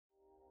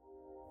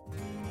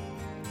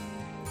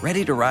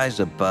Ready to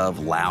rise above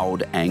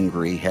loud,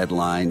 angry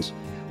headlines?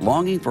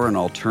 Longing for an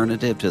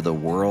alternative to the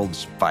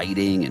world's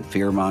fighting and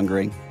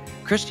fear-mongering?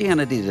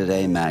 Christianity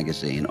Today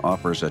magazine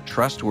offers a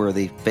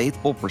trustworthy,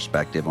 faithful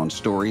perspective on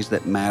stories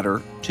that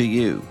matter to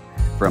you,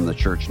 from the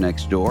church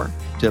next door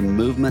to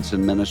movements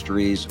and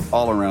ministries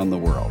all around the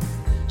world.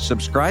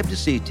 Subscribe to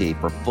CT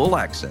for full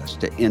access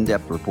to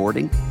in-depth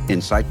reporting,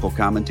 insightful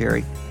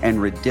commentary, and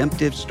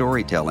redemptive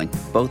storytelling,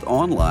 both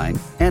online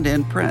and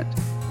in print.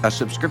 A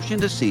subscription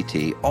to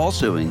CT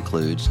also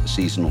includes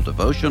seasonal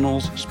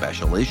devotionals,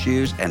 special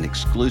issues, and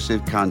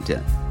exclusive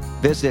content.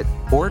 Visit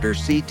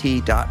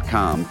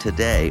orderct.com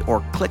today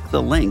or click the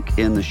link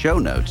in the show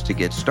notes to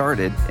get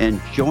started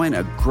and join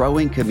a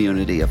growing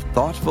community of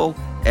thoughtful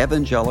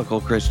evangelical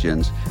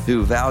Christians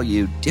who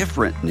value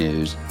different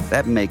news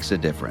that makes a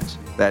difference.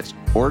 That's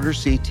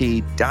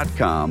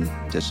orderct.com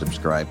to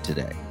subscribe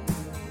today.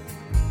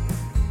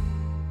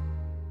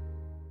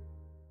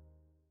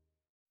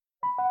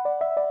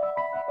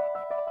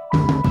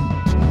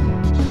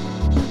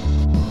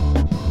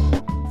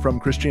 From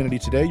Christianity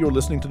Today, you're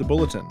listening to The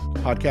Bulletin, a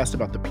podcast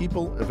about the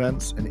people,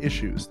 events, and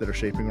issues that are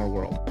shaping our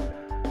world.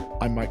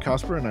 I'm Mike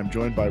Cosper, and I'm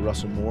joined by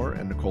Russell Moore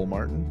and Nicole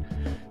Martin.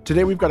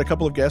 Today, we've got a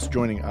couple of guests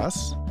joining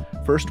us.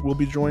 First, we'll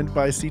be joined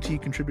by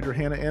CT contributor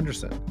Hannah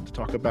Anderson to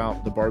talk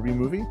about the Barbie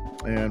movie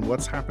and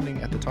what's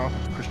happening at the top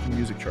of the Christian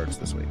music charts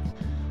this week.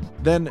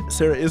 Then,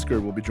 Sarah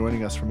Isgur will be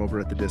joining us from over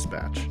at The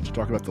Dispatch to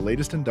talk about the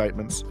latest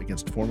indictments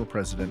against former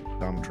President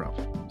Donald Trump.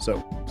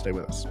 So, stay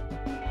with us.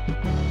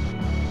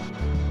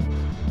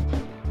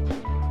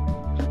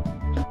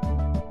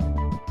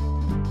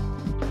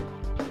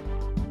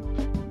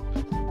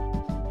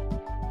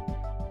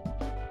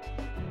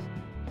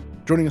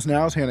 Joining us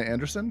now is Hannah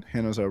Anderson.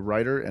 Hannah's a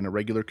writer and a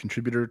regular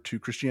contributor to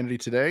Christianity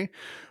Today.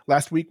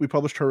 Last week, we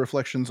published her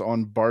reflections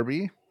on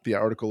Barbie. The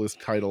article is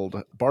titled,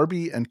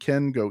 Barbie and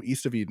Ken Go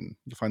East of Eden.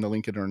 You'll find the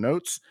link in our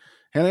notes.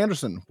 Hannah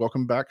Anderson,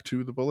 welcome back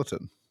to The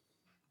Bulletin.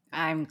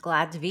 I'm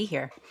glad to be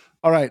here.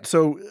 All right,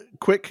 so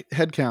quick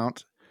head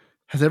count.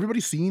 Has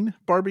everybody seen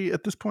Barbie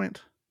at this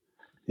point?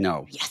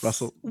 No. Yes.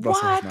 Russell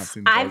has not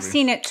seen Barbie. I've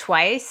seen it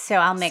twice, so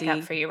I'll make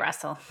up for you,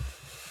 Russell.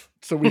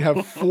 So we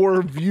have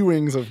 4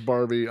 viewings of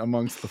Barbie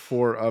amongst the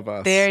 4 of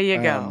us. There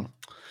you go.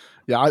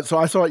 So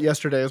I saw it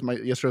yesterday.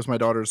 Yesterday was my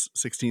daughter's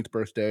 16th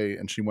birthday,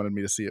 and she wanted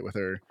me to see it with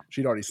her.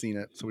 She'd already seen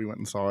it, so we went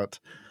and saw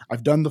it.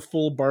 I've done the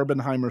full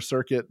Barbenheimer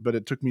circuit, but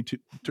it took me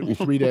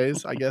 3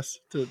 days, I guess,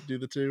 to do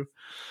the 2.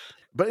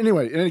 But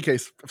anyway, in any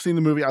case, I've seen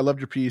the movie. I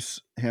loved your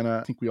piece, Hannah.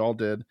 I think we all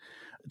did.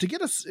 To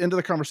get us into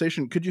the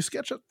conversation, could you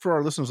sketch up for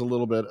our listeners a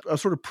little bit, a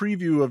sort of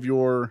preview of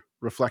your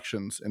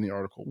reflections in the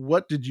article?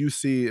 What did you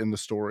see in the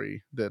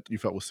story that you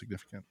felt was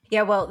significant?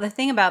 Yeah, well, the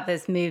thing about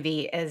this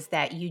movie is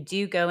that you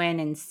do go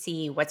in and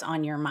see what's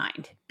on your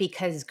mind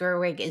because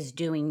Gerwig is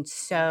doing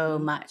so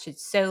much.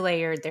 It's so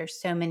layered. There's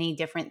so many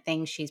different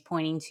things she's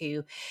pointing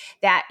to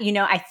that,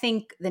 I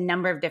think the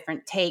number of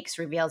different takes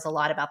reveals a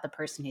lot about the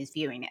person who's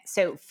viewing it.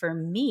 So for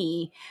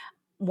me,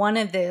 one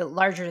of the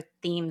larger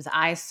themes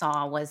I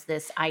saw was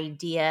this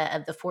idea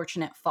of the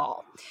fortunate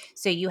fall.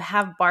 So you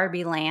have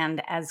Barbie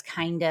Land as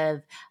kind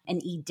of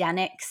an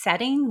Edenic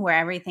setting where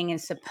everything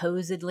is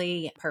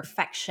supposedly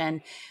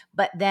perfection,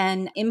 but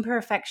then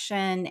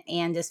imperfection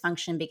and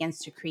dysfunction begins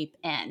to creep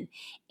in.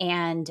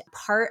 And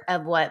part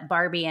of what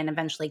Barbie and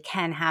eventually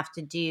Ken have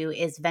to do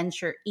is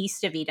venture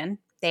east of Eden.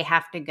 They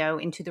have to go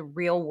into the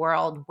real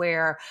world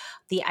where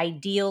the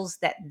ideals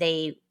that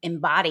they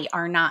embody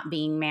are not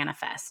being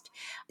manifest.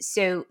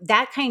 So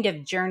that kind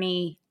of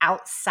journey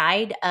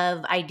outside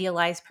of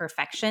idealized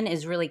perfection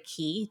is really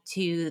key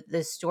to the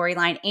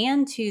storyline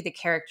and to the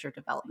character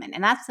development.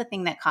 And that's the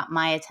thing that caught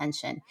my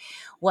attention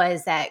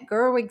was that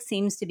Gerwig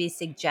seems to be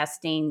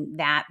suggesting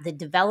that the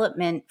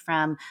development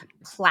from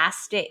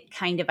plastic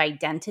kind of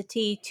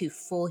identity to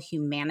full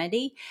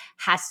humanity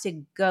has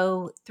to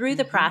go through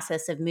the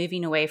process of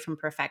moving away from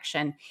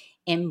perfection,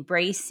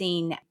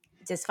 embracing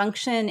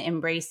dysfunction,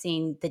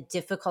 embracing the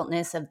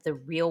difficultness of the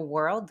real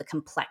world, the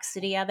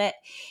complexity of it,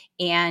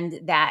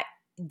 and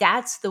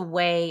that's the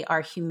way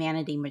our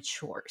humanity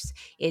matures,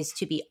 is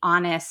to be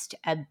honest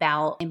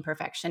about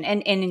imperfection.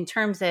 And in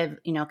terms of,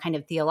 kind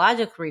of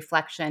theological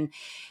reflection,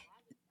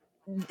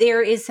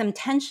 there is some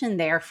tension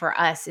there for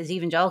us as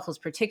evangelicals,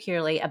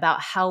 particularly about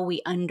how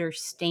we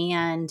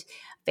understand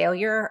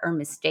failure or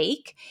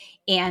mistake.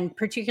 And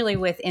particularly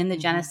within the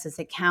Genesis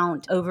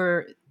account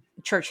over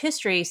church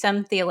history,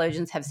 some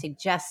theologians have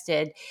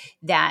suggested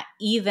that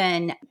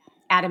even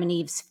Adam and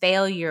Eve's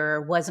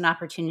failure was an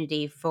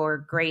opportunity for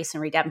grace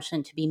and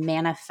redemption to be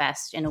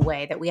manifest in a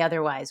way that we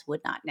otherwise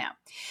would not know.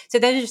 So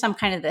those are some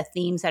kind of the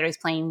themes that I was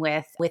playing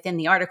with within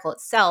the article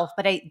itself.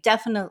 But I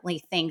definitely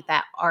think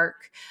that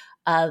arc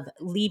of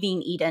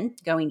leaving Eden,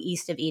 going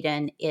east of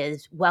Eden,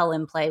 is well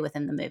in play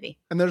within the movie.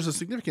 And there's a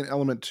significant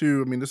element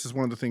too. I mean, this is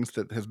one of the things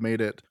that has made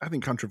it, I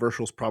think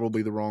controversial is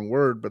probably the wrong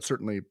word, but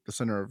certainly the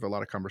center of a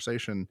lot of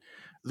conversation.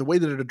 The way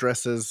that it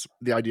addresses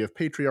the idea of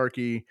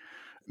patriarchy,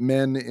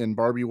 Men in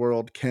Barbie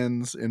world,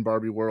 Kens in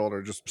Barbie world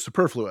are just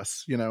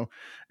superfluous,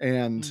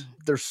 and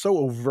they're so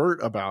overt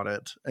about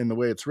it in the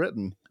way it's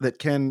written that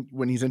Ken,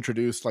 when he's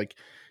introduced, like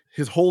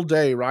his whole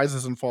day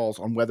rises and falls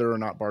on whether or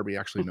not Barbie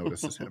actually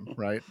notices him,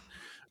 right?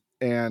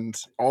 And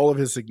all of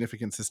his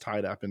significance is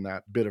tied up in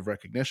that bit of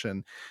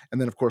recognition.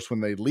 And then, of course, when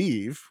they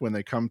leave, when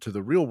they come to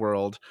the real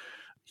world,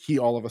 he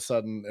all of a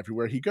sudden,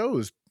 everywhere he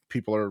goes,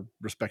 people are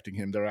respecting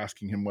him. They're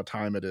asking him what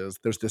time it is.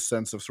 There's this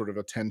sense of sort of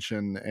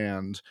attention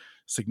and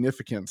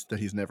significance that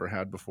he's never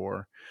had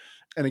before.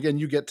 And again,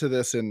 you get to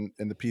this in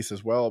the piece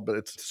as well, but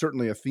it's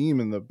certainly a theme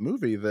in the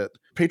movie that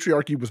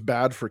patriarchy was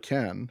bad for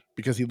Ken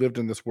because he lived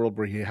in this world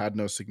where he had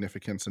no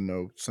significance and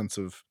no sense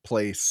of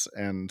place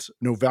and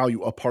no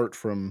value apart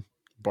from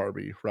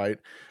Barbie, right?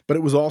 But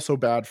it was also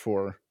bad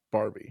for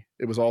Barbie.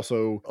 It was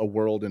also a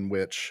world in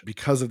which,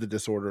 because of the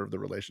disorder of the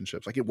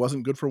relationships, like it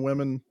wasn't good for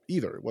women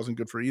either. It wasn't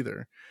good for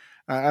either.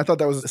 I thought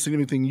that was a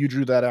significant thing. You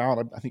drew that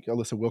out. I think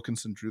Alyssa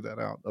Wilkinson drew that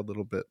out a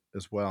little bit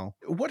as well.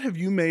 What have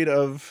you made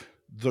of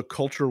the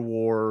culture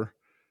war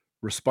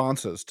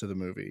responses to the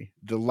movie,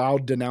 the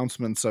loud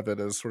denouncements of it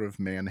as sort of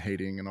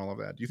man-hating and all of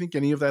that? Do you think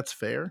any of that's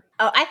fair?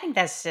 Oh, I think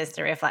that's just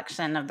a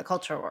reflection of the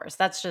culture wars.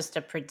 That's just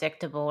a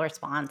predictable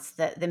response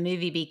that the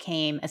movie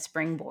became a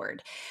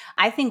springboard.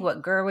 I think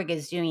what Gerwig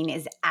is doing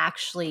is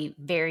actually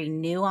very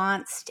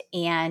nuanced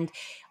and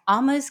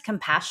almost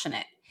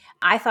compassionate.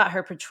 I thought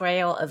her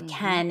portrayal of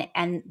Ken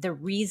and the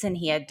reason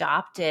he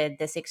adopted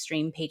this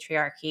extreme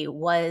patriarchy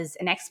was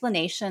an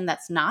explanation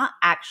that's not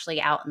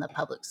actually out in the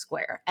public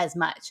square as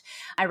much.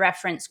 I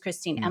referenced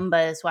Christine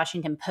Emba's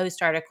Washington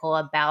Post article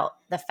about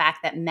the fact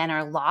that men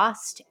are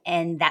lost,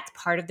 and that's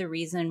part of the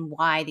reason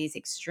why these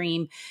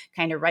extreme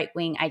kind of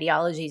right-wing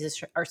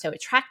ideologies are so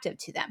attractive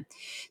to them.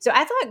 So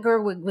I thought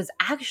Gerwig was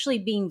actually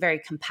being very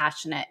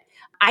compassionate.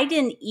 I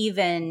didn't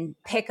even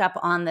pick up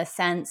on the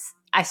sense.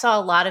 I saw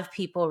a lot of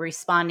people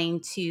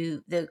responding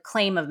to the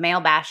claim of male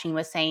bashing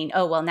was saying,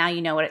 oh, well, now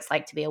you know what it's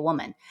like to be a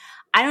woman.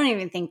 I don't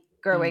even think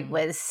Gerwig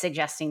was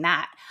suggesting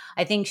that.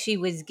 I think she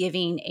was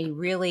giving a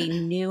really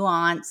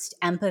nuanced,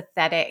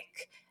 empathetic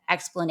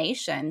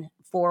explanation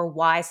for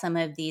why some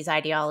of these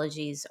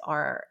ideologies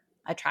are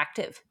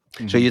attractive.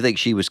 So you think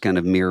she was kind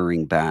of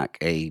mirroring back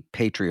a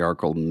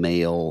patriarchal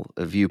male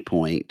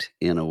viewpoint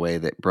in a way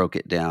that broke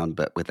it down,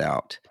 but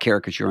without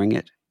caricaturing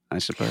it, I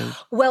suppose?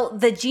 Well,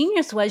 the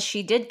genius was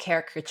she did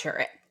caricature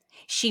it.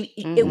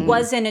 It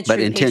wasn't a true but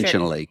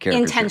intentionally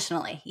caricature.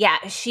 Intentionally,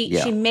 yeah.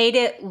 She made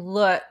it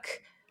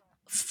look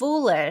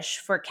foolish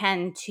for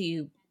Ken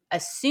to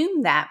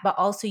assume that, but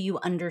also you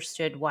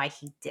understood why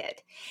he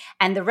did.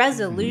 And the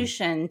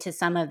resolution to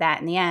some of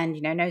that in the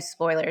end, no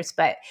spoilers,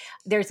 but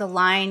there's a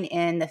line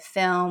in the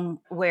film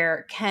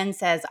where Ken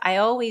says, I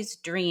always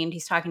dreamed,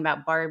 he's talking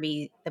about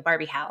Barbie, the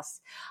Barbie house.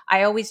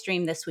 I always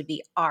dreamed this would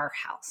be our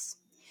house.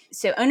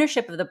 So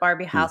ownership of the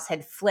Barbie house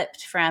had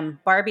flipped from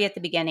Barbie at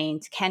the beginning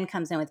to Ken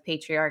comes in with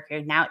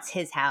patriarchy. Now it's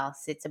his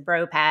house. It's a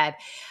bro pad.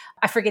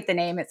 I forget the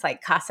name. It's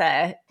like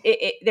Casa.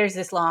 There's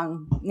this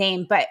long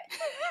name, but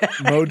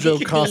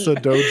Mojo Casa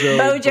Dojo.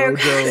 Mojo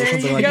Casa,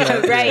 something like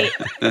that. Right.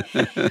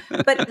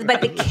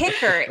 But the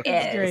kicker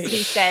is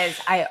he says,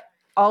 I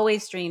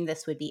always dreamed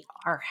this would be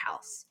our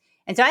house.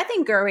 And so I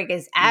think Gerwig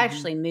is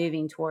actually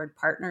moving toward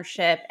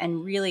partnership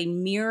and really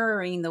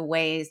mirroring the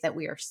ways that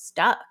we are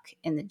stuck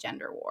in the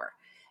gender war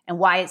and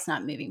why it's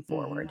not moving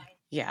forward.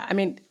 Yeah. I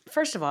mean,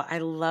 first of all, I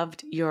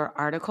loved your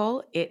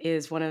article. It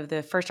is one of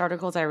the first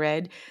articles I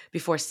read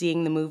before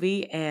seeing the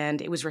movie,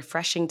 and it was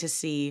refreshing to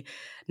see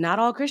not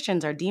all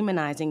Christians are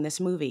demonizing this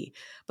movie,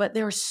 but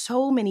there are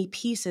so many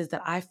pieces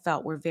that I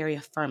felt were very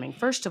affirming.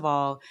 First of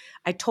all,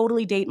 I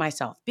totally date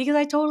myself because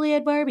I totally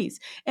had Barbies,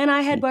 and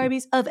I had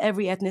Barbies of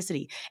every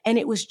ethnicity. And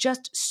it was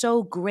just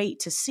so great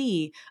to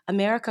see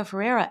America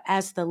Ferrera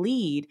as the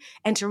lead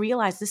and to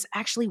realize this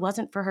actually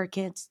wasn't for her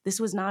kids. This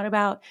was not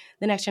about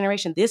the next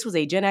generation. This was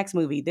a Gen X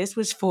movie. This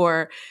was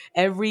for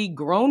every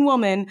grown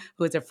woman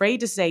who is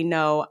afraid to say,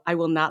 no, I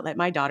will not let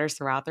my daughters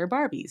throw out their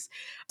Barbies.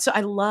 So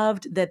I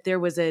loved that there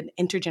was an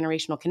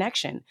intergenerational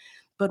connection.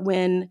 But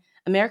when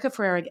America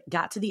Ferrera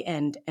got to the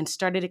end and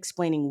started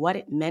explaining what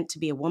it meant to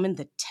be a woman,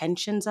 the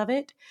tensions of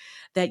it,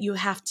 that you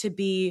have to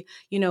be,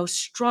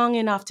 strong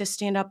enough to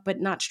stand up, but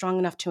not strong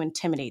enough to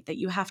intimidate, that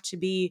you have to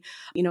be,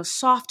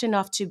 soft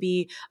enough to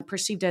be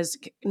perceived as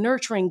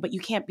nurturing, but you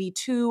can't be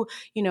too,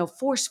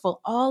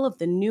 forceful, all of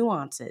the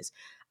nuances.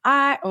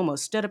 I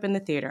almost stood up in the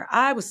theater.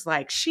 I was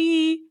like,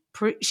 she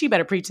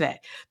better preach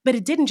that. But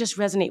it didn't just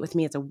resonate with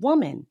me as a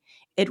woman.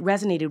 It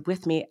resonated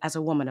with me as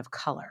a woman of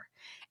color.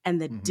 And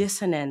the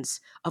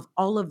dissonance of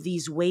all of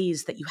these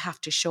ways that you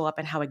have to show up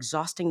and how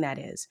exhausting that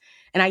is.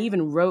 And I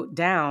even wrote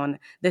down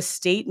the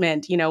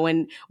statement,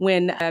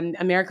 when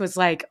America was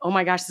like, oh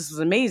my gosh, this was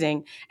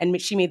amazing.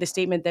 And she made the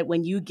statement that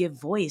when you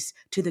give voice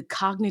to the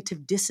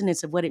cognitive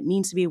dissonance of what it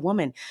means to be a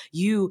woman,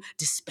 you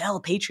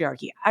dispel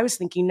patriarchy. I was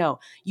thinking, no,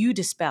 you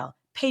dispel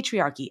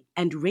patriarchy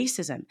and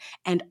racism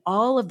and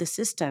all of the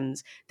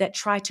systems that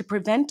try to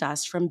prevent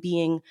us from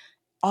being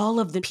all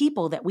of the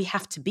people that we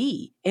have to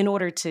be in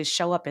order to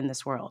show up in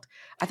this world.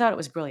 I thought it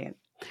was brilliant.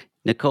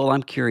 Nicole,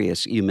 I'm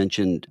curious. You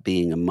mentioned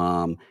being a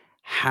mom.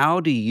 How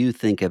do you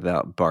think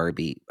about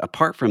Barbie,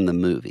 apart from the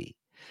movie?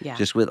 Yeah.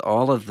 Just with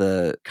all of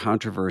the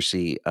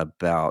controversy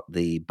about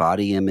the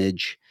body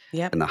image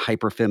Yep. and the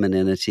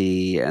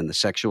hyperfemininity and the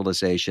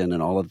sexualization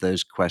and all of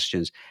those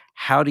questions,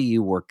 how do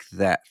you work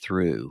that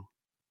through?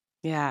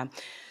 Yeah.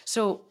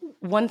 So,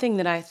 one thing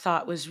that I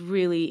thought was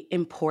really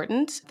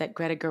important that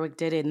Greta Gerwig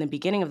did in the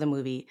beginning of the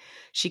movie,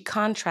 she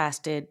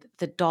contrasted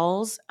the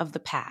dolls of the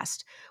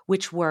past,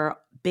 which were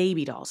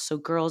baby dolls. So,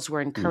 girls were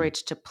Mm.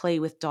 encouraged to play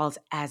with dolls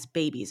as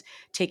babies,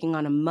 taking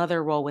on a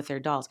mother role with their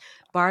dolls.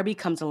 Barbie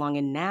comes along,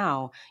 and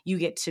now you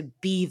get to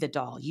be the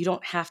doll. You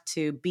don't have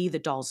to be the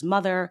doll's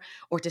mother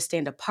or to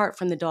stand apart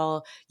from the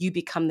doll. You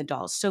become the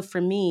doll. So,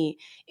 for me,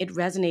 it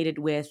resonated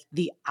with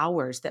the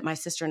hours that my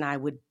sister and I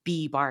would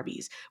be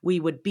Barbies. We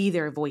would be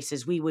their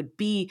voices. We would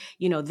be,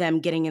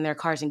 them getting in their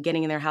cars and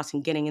getting in their house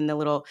and getting in the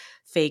little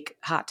fake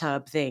hot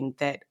tub thing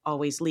that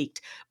always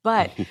leaked.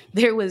 But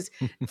there was,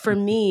 for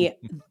me,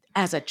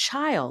 as a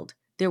child,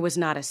 there was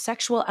not a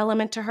sexual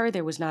element to her.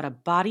 There was not a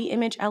body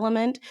image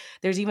element.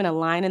 There's even a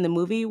line in the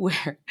movie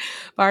where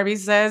Barbie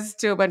says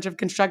to a bunch of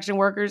construction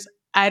workers,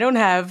 I don't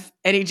have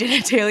any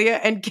genitalia,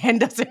 and Ken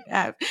doesn't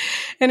have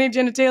any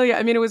genitalia.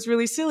 I mean, it was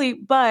really silly,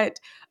 but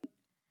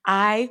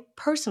I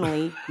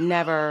personally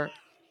never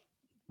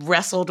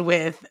wrestled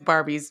with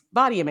Barbie's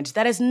body image.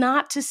 That is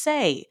not to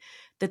say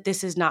that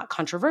this is not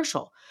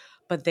controversial,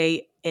 but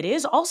it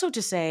is also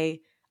to say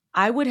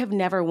I would have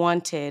never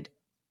wanted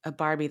a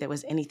Barbie that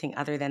was anything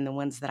other than the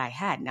ones that I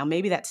had. Now,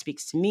 maybe that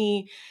speaks to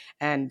me,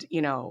 and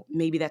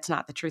maybe that's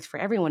not the truth for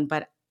everyone,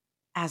 but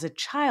as a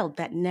child,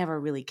 that never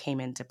really came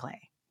into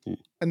play.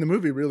 And the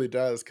movie really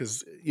does,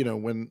 because,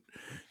 when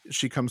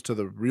she comes to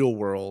the real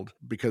world,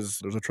 because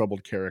there's a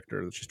troubled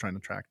character that she's trying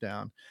to track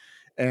down.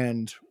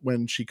 And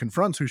when she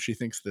confronts who she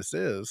thinks this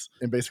is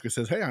and basically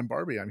says, hey, I'm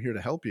Barbie, I'm here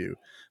to help you,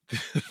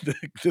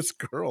 this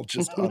girl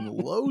just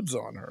unloads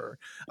on her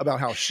about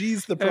how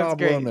she's the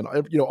problem and,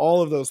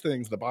 all of those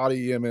things, the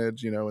body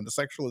image, and the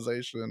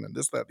sexualization and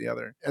this, that, the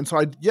other. And so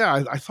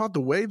I thought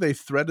the way they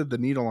threaded the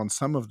needle on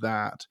some of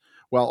that,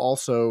 while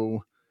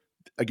also,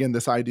 again,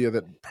 this idea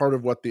that part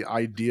of what the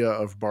idea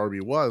of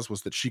Barbie was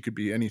that she could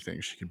be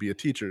anything. She could be a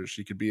teacher.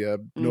 She could be a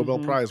Nobel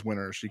Prize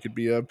winner. She could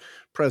be a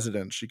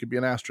president. She could be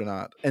an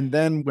astronaut. And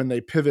then when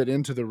they pivot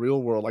into the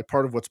real world, like,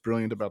 part of what's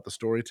brilliant about the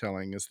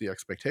storytelling is the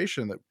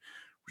expectation that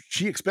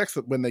she expects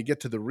that when they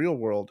get to the real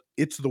world,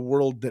 it's the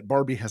world that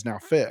Barbie has now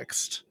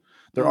fixed.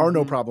 There are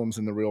no problems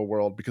in the real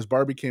world because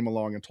Barbie came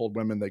along and told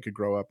women they could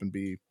grow up and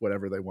be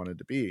whatever they wanted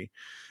to be.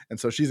 And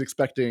so she's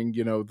expecting,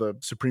 the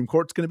Supreme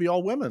Court's going to be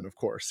all women, of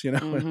course,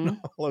 and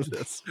all of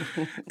this.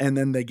 And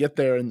then they get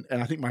there. And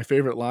I think my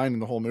favorite line in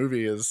the whole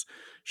movie is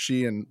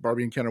she and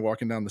Barbie and Ken are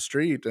walking down the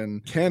street,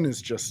 and Ken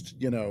is just,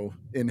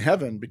 in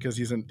heaven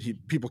because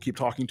people keep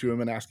talking to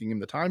him and asking him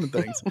the time and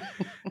things.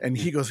 And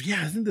he goes,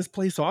 yeah, isn't this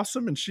place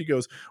awesome? And she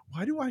goes,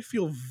 why do I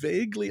feel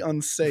vaguely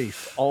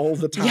unsafe all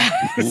the time?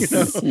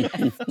 Yes.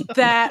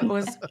 That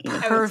was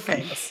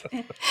perfect.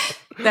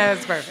 That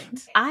was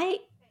perfect. I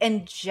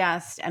am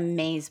just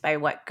amazed by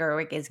what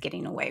Gerwig is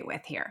getting away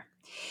with here,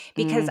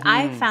 because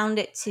I found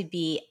it to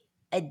be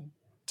a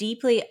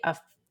deeply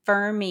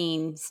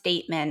affirming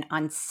statement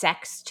on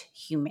sexed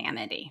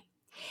humanity.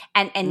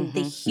 And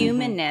the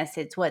humanness,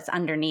 it's what's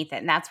underneath it.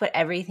 And that's what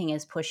everything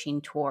is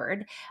pushing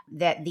toward,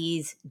 that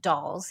these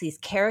dolls, these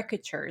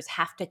caricatures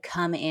have to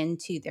come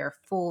into their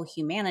full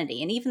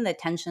humanity. And even the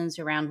tensions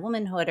around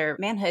womanhood or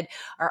manhood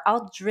are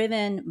all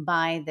driven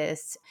by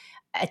this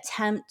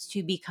attempt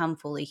to become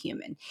fully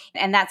human.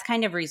 And that's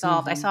kind of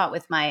resolved. I saw it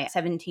with my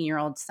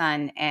 17-year-old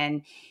son.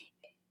 And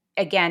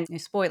again, no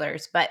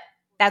spoilers, but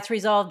that's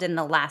resolved in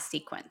the last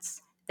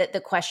sequence. The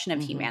question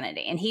of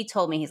humanity. And he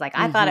told me, he's like,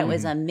 I thought it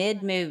was a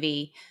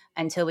mid-movie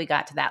until we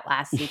got to that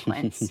last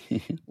sequence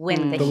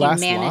when the humanity.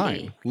 Last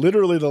line.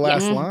 Literally the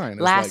last line.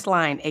 Last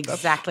line,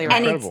 exactly right.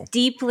 And incredible. It's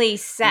deeply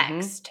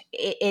sexed.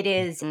 It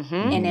is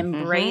an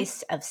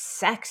embrace of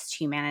sexed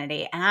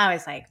humanity. And I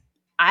was like,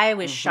 I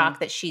was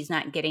shocked that she's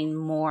not getting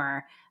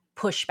more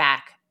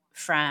pushback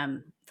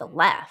from the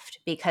left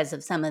because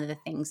of some of the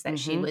things that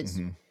she was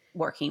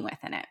working with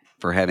in it.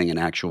 For having an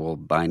actual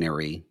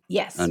binary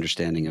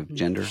understanding of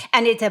gender.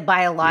 And it's a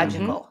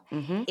biological.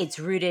 It's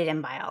rooted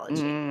in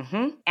biology.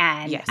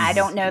 And I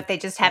don't know if they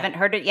just haven't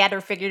heard it yet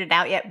or figured it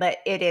out yet, but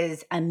it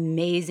is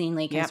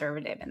amazingly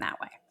conservative in that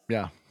way.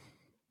 Yeah.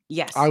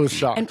 Yes. I was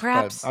shocked. And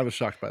perhaps I was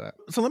shocked by that.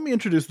 So let me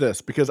introduce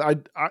this, because I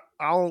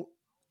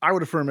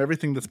would affirm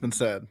everything that's been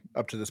said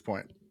up to this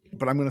point,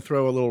 but I'm going to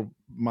throw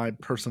my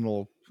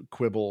personal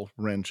quibble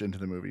wrench into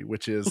the movie,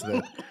 which is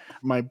that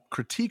my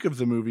critique of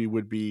the movie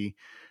would be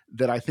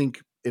that I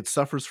think it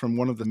suffers from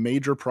one of the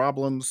major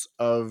problems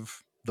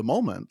of the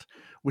moment,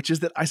 which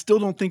is that I still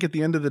don't think at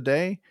the end of the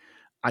day,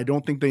 I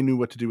don't think they knew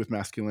what to do with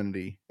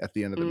masculinity at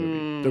the end of the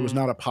movie. There was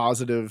not a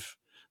positive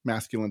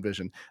masculine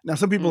vision. Now,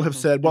 some people have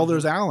said, well,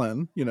 there's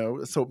Alan,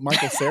 so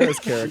Michael Cera's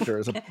character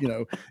is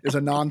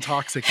a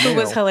non-toxic male. It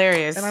was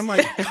hilarious. And I'm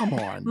like, come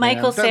on,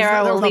 Michael man.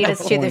 Cera will lead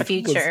us to the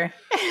future.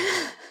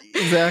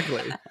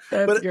 Exactly.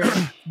 That's But great.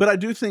 but I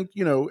do think,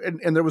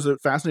 and there was a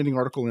fascinating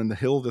article in The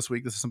Hill this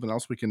week. This is something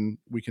else we can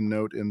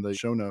note in the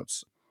show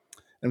notes.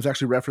 And it was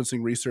actually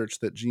referencing research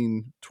that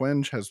Jean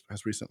Twenge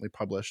has recently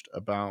published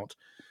about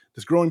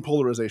this growing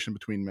polarization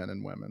between men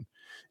and women,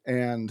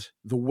 and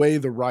the way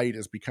the right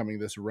is becoming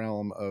this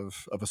realm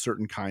of a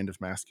certain kind of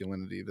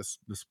masculinity, this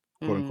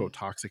quote unquote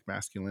toxic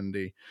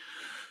masculinity.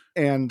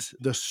 And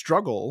the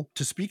struggle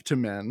to speak to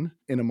men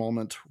in a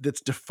moment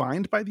that's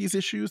defined by these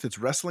issues, that's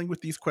wrestling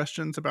with these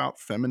questions about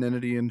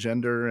femininity and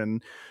gender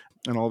and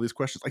all these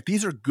questions. Like,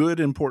 these are good,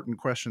 important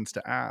questions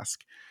to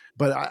ask.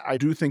 But I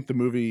do think the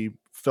movie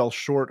fell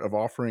short of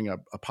offering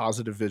a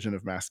positive vision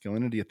of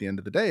masculinity at the end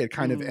of the day. It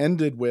kind of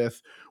ended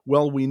with,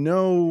 well, we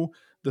know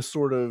the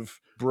sort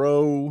of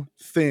bro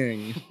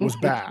thing was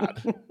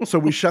bad, so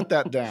we shut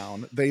that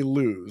down. They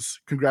lose.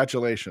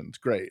 Congratulations.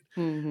 Great.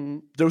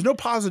 There was no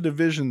positive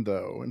vision,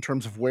 though, in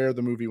terms of where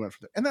the movie went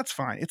from there. And that's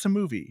fine. It's a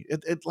movie.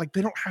 It like,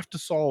 they don't have to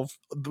solve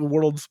the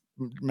world's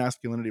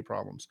masculinity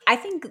problems. I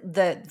think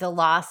the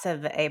loss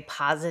of a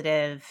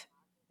positive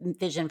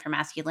vision for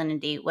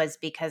masculinity was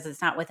because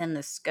it's not within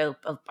the scope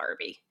of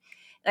Barbie.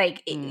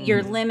 Like,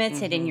 you're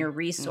limited in your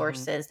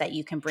resources that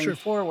you can bring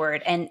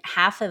forward. And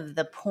half of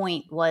the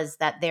point was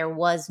that there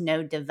was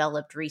no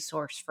developed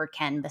resource for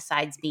Ken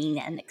besides being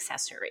an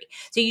accessory.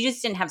 So you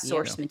just didn't have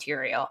source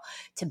material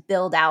to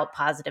build out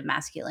positive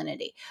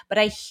masculinity. But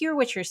I hear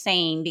what you're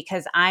saying,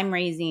 because I'm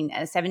raising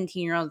a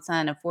 17-year-old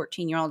son, a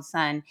 14-year-old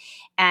son,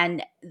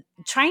 and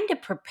trying to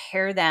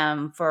prepare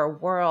them for a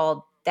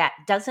world that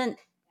doesn't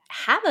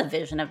have a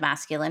vision of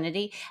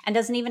masculinity and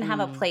doesn't even have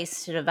a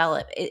place to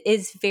develop. It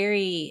is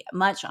very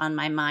much on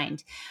my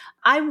mind.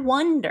 I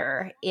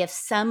wonder if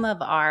some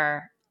of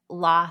our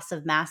loss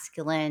of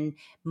masculine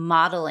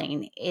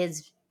modeling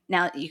is,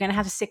 now you're going to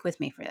have to stick with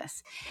me for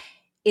this,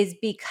 is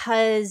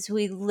because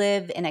we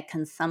live in a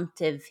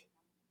consumptive,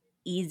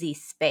 easy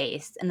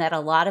space, and that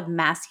a lot of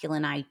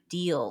masculine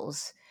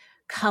ideals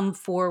come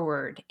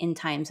forward in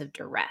times of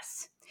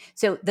duress.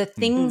 So the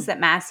things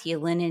that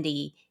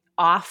masculinity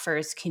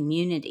offers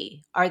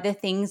community are the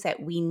things that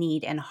we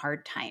need in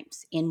hard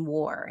times, in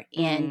war,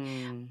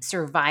 in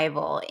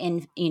survival,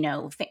 in,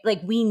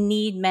 like, we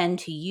need men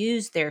to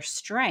use their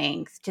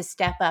strength to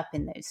step up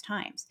in those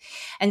times.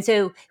 And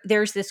so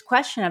there's this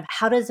question of,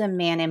 how does a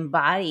man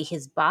embody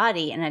his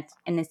body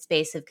in a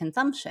space of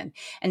consumption?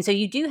 And so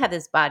you do have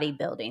this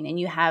bodybuilding and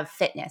you have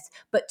fitness,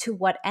 but to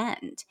what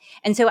end?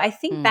 And so I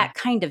think that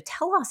kind of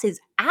telos is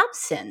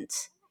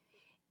absent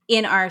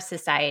in our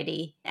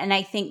society. And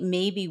I think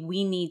maybe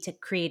we need to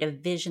create a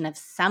vision of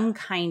some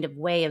kind of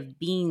way of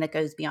being that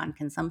goes beyond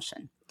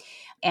consumption.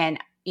 And,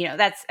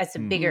 that's a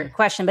bigger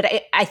question, but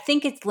I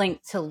think it's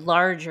linked to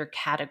larger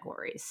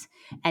categories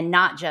and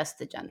not just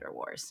the gender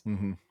wars.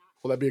 Well,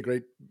 that'd be a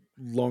great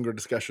longer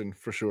discussion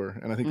for sure.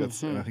 And I think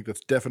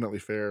that's definitely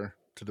fair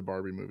to the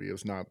Barbie movie.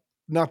 It's not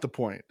the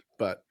point,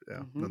 but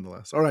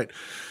nonetheless. All right.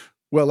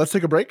 Well, let's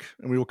take a break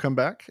and we will come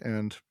back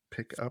and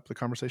pick up the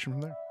conversation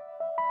from there.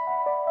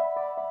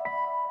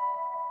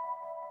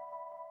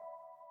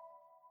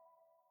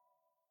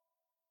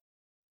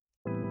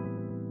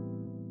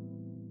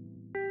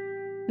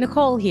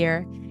 Nicole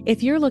here.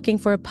 If you're looking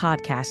for a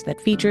podcast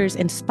that features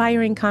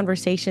inspiring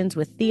conversations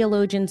with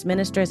theologians,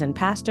 ministers, and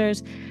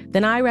pastors,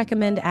 then I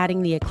recommend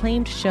adding the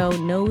acclaimed show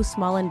No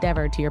Small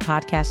Endeavor to your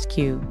podcast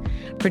queue.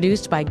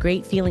 Produced by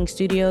Great Feeling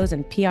Studios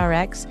and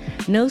PRX,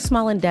 No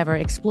Small Endeavor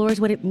explores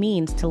what it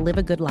means to live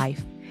a good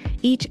life.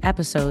 Each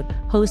episode,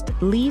 host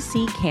Lee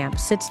C. Camp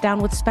sits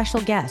down with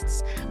special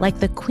guests like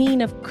the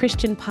queen of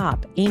Christian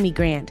pop, Amy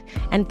Grant,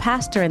 and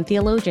pastor and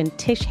theologian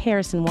Tish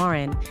Harrison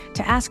Warren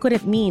to ask what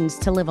it means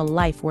to live a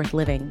life worth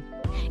living.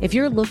 If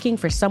you're looking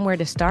for somewhere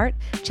to start,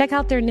 check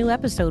out their new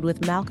episode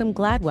with Malcolm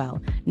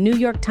Gladwell, New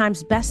York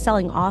Times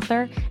bestselling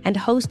author and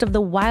host of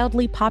the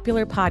wildly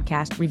popular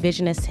podcast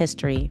Revisionist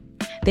History.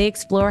 They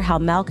explore how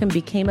Malcolm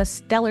became a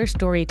stellar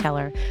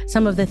storyteller,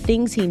 some of the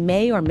things he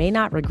may or may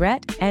not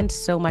regret, and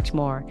so much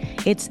more.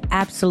 It's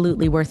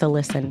absolutely worth a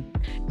listen.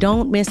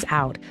 Don't miss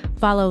out.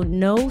 Follow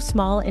No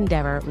Small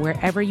Endeavor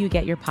wherever you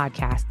get your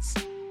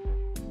podcasts.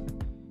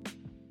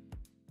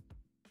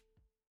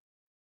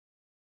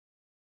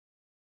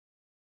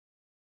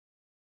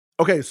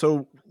 Okay,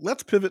 so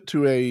let's pivot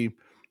to a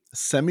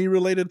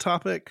semi-related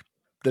topic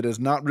that is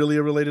not really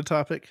a related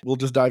topic. We'll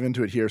just dive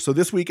into it here. So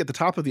this week at the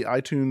top of the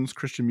iTunes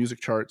Christian music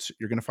charts,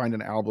 you're going to find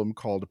an album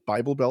called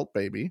Bible Belt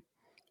Baby.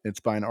 It's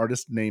by an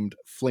artist named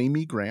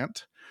Flamy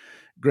Grant.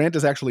 Grant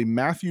is actually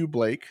Matthew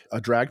Blake,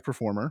 a drag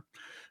performer.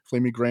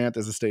 Flamy Grant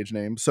is a stage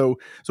name. So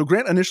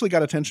Grant initially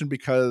got attention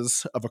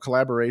because of a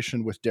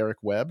collaboration with Derek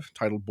Webb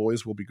titled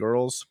Boys Will Be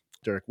Girls.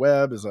 Derek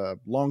Webb is a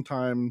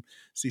longtime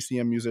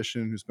CCM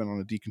musician who's been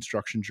on a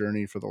deconstruction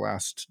journey for the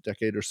last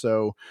decade or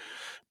so.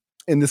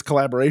 In this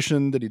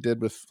collaboration that he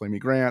did with Flamy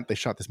Grant, they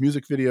shot this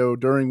music video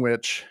during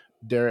which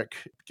Derek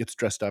gets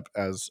dressed up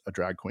as a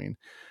drag queen.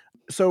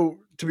 So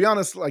to be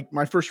honest, like,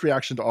 my first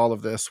reaction to all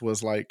of this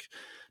was like,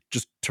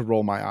 just to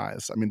roll my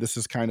eyes. I mean, this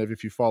is kind of,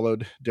 if you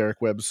followed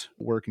Derek Webb's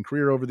work and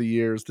career over the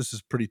years, this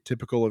is pretty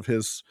typical of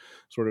his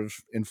sort of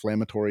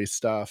inflammatory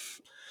stuff.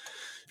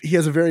 He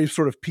has a very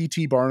sort of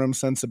P.T. Barnum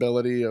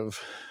sensibility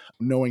of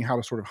knowing how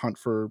to sort of hunt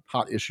for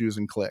hot issues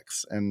and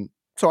clicks. And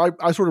so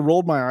I sort of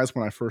rolled my eyes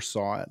when I first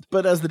saw it.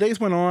 But as the days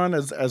went on,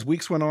 as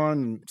weeks went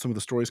on, some of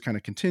the stories kind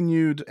of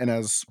continued, and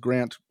as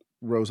Grant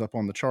rose up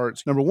on the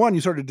charts, number one,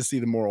 you started to see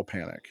the moral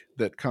panic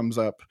that comes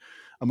up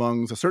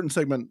amongst a certain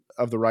segment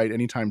of the right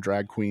anytime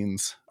drag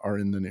queens are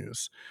in the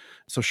news.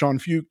 So Sean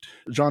Fucht,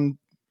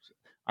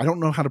 I don't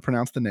know how to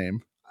pronounce the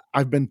name.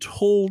 I've been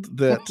told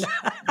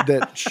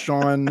that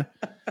Sean,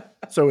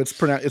 so it's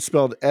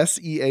spelled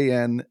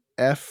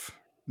Seanf.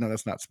 No,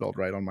 that's not spelled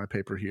right on my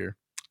paper here.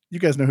 You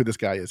guys know who this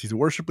guy is. He's a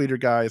worship leader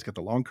guy. He's got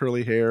the long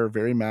curly hair,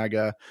 very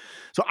MAGA.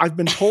 So I've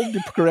been told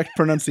the correct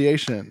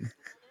pronunciation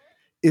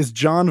is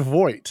Jon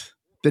Voight,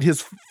 that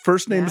his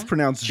first name is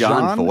pronounced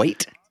Jon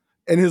Voight,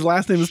 and his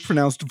last name is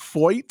pronounced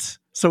Voight.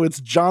 So it's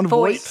Jon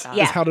Voight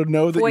is how to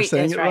know that you're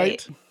saying it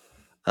right.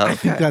 Okay. I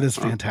think that is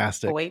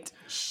fantastic. Voight.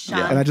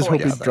 And I just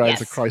hope he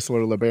drives a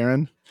Chrysler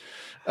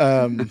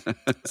LeBaron.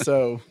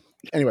 So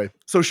anyway,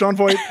 so Sean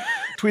Voight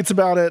tweets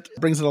about it,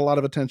 brings it a lot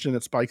of attention.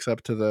 It spikes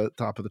up to the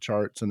top of the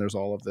charts, and there's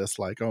all of this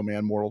like, oh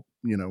man, moral,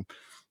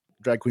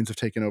 drag queens have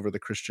taken over the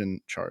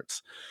Christian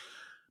charts.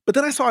 But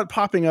then I saw it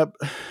popping up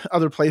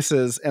other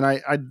places, and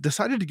I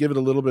decided to give it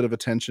a little bit of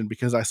attention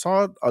because I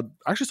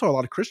actually saw a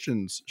lot of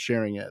Christians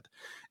sharing it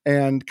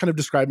and kind of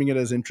describing it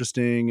as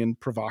interesting and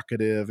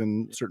provocative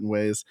in certain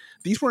ways.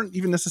 These weren't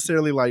even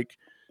necessarily like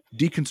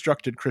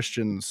deconstructed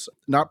Christians,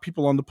 not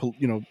people on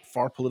the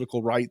far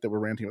political right that were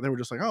ranting. They were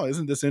just like, oh,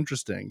 isn't this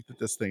interesting that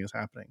this thing is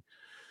happening?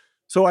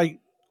 So I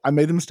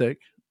made the mistake.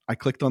 I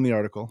clicked on the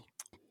article,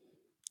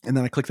 and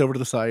then I clicked over to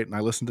the site and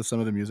I listened to some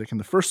of the music. And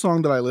the first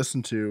song that I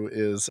listened to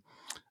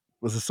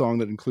was a song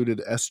that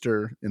included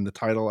Esther in the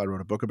title. I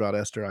wrote a book about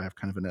Esther. I have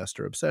kind of an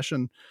Esther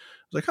obsession. I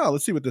was like, oh,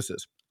 let's see what this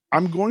is.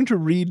 I'm going to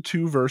read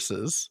 2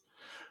 verses.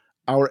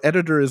 Our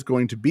editor is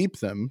going to beep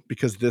them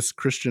because this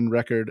Christian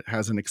record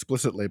has an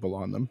explicit label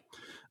on them.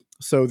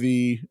 So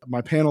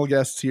my panel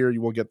guests here, you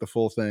will get the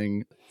full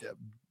thing.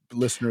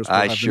 Listeners will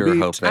I have sure them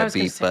beeped. hope that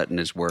beep button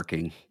is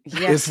working.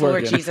 Yes,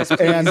 Lord Jesus, please.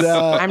 And,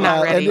 I'm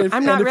not ready.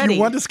 If you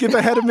want to skip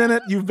ahead a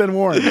minute, you've been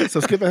warned. So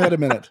skip ahead a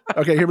minute.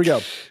 Okay, here we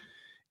go.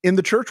 In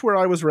the church where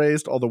I was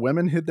raised, all the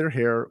women hid their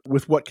hair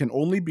with what can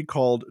only be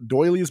called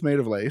doilies made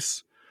of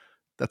lace.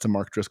 That's a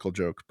Mark Driscoll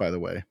joke, by the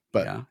way.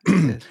 But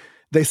yeah,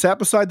 they sat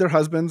beside their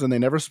husbands and they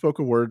never spoke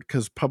a word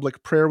because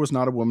public prayer was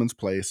not a woman's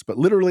place. But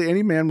literally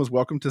any man was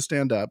welcome to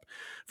stand up.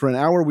 For an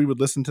hour, we would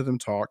listen to them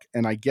talk.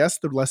 And I guess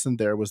the lesson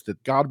there was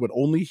that God would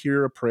only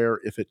hear a prayer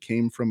if it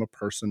came from a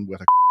person with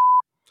a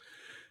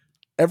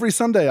Every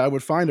Sunday, I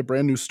would find a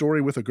brand new story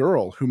with a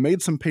girl who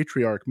made some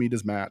patriarch meet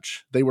his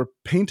match. They were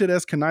painted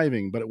as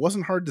conniving, but it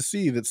wasn't hard to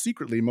see that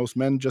secretly most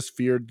men just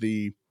feared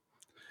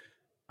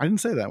I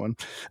didn't say that one.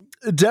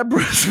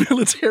 Deborah's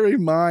military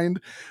mind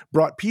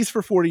brought peace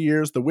for 40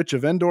 years. The Witch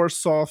of Endor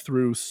saw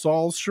through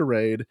Saul's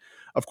charade.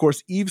 Of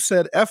course, Eve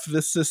said, F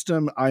this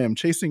system. I am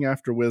chasing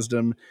after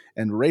wisdom.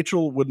 And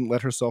Rachel wouldn't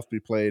let herself be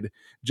played.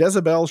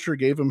 Jezebel sure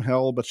gave him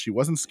hell, but she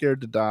wasn't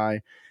scared to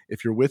die.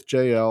 If you're with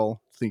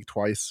JL, think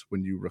twice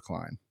when you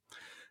recline.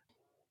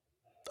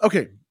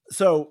 Okay,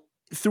 so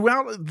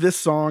throughout this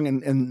song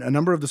and a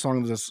number of the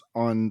songs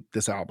on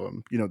this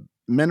album,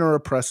 men are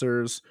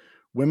oppressors,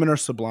 women are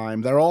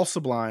sublime. They're all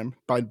sublime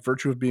by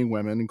virtue of being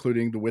women,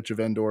 including the Witch of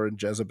Endor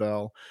and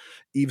Jezebel.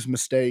 Eve's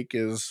mistake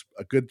is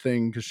a good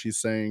thing because she's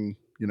saying,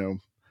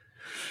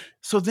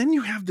 So then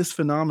you have this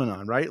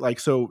phenomenon, right? Like,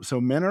 so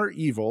men are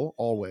evil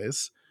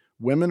always.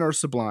 Women are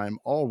sublime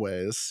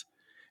always.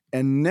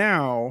 And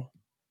now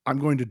I'm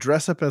going to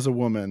dress up as a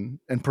woman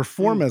and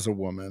perform as a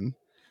woman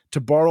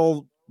to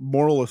borrow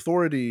moral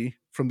authority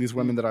from these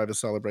women that I've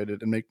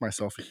celebrated and make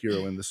myself a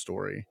hero in this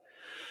story.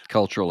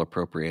 Cultural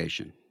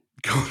appropriation.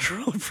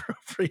 Cultural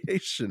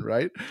appropriation,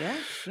 right?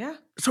 Yeah.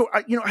 So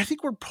I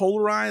think we're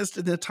polarized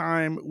in a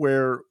time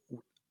where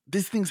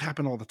these things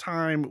happen all the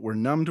time. We're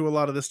numb to a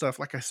lot of this stuff.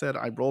 Like I said,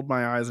 I rolled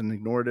my eyes and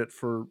ignored it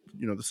for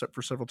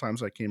several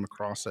times I came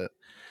across it.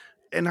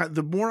 And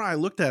the more I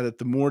looked at it,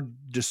 the more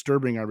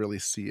disturbing I really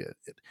see it.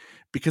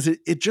 Because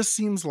it just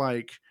seems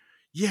like,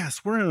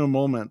 yes, we're in a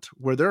moment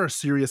where there are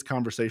serious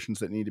conversations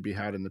that need to be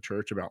had in the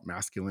church about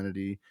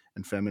masculinity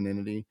and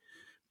femininity.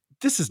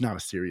 This is not a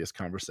serious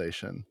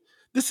conversation.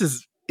 This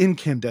is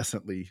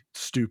incandescently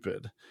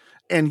stupid.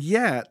 And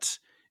yet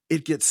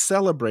it gets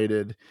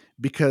celebrated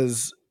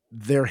because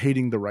they're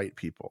hating the right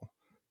people.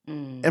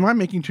 Am I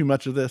making too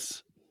much of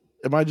this?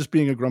 Am I just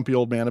being a grumpy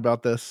old man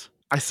about this?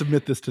 I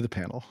submit this to the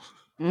panel.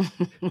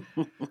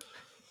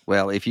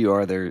 Well, if you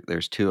are,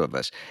 there's 2 of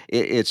us.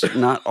 It's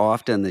not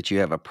often that you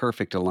have a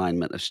perfect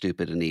alignment of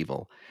stupid and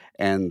evil,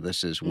 and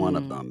this is one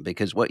of them.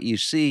 Because what you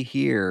see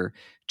here,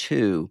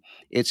 too,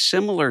 it's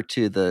similar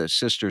to the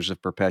Sisters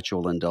of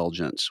Perpetual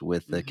Indulgence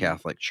with the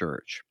Catholic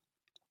Church.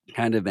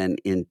 Kind of an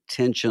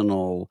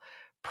intentional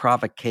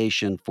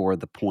provocation for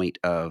the point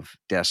of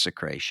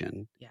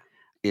desecration. Yeah.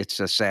 It's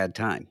a sad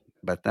time.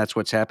 But that's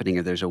what's happening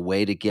here. There's a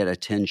way to get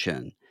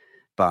attention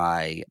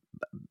by,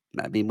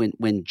 I mean,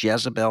 when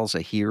Jezebel's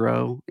a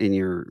hero in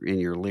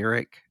your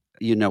lyric,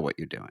 you know what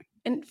you're doing.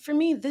 And for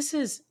me, this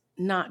is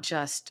not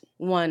just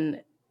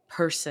one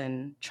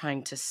person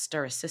trying to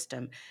stir a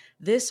system.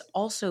 This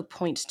also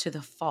points to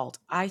the fault,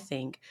 I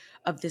think,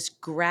 of this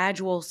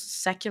gradual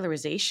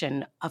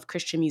secularization of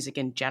Christian music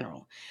in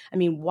general. I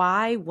mean,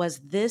 why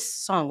was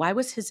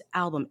his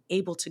album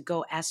able to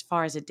go as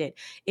far as it did?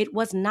 It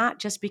was not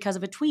just because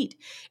of a tweet.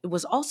 It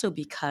was also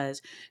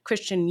because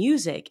Christian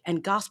music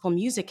and gospel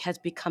music has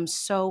become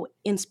so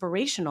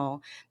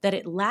inspirational that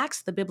it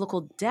lacks the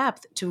biblical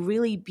depth to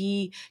really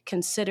be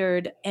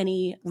considered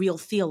any real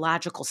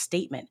theological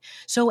statement.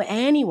 So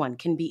anyone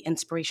can be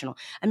inspirational.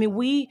 I mean,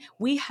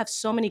 we have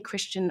so many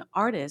Christian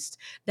artists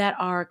that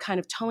are kind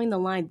of towing the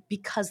line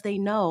because they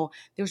know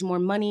there's more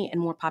money and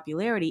more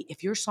popularity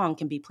if your song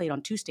can be played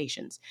on 2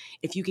 stations.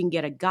 If you can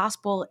get a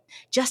gospel,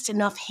 just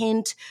enough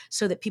hint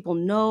so that people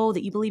know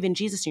that you believe in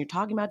Jesus and you're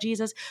talking about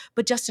Jesus,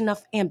 but just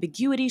enough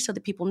ambiguity so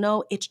that people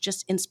know it's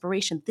just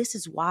inspiration. This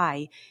is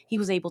why he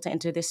was able to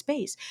enter this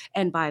space.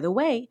 And by the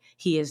way,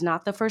 he is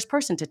not the first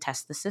person to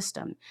test the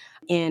system.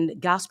 In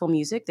gospel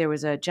music, there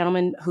was a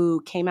gentleman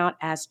who came out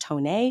as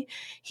Tone.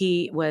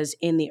 He was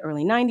in the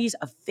early 90s,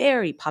 a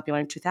very popular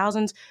in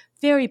 2000s,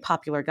 very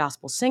popular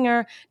gospel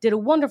singer, did a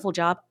wonderful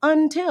job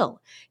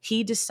until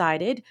he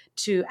decided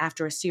to,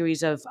 after a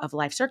series of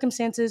life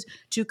circumstances,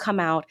 to come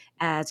out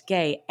as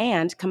gay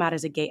and come out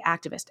as a gay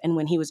activist. And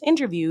when he was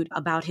interviewed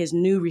about his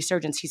new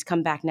resurgence, he's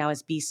come back now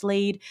as B.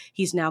 Slade.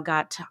 He's now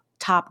got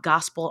top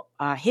gospel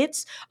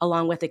hits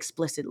along with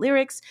explicit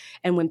lyrics.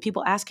 And when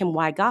people ask him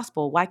why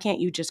gospel, why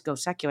can't you just go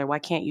secular? Why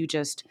can't you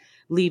just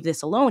leave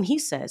this alone? He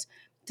says,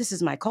 this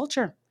is my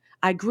culture.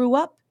 I grew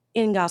up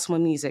in gospel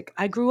music.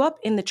 I grew up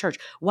in the church.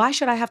 Why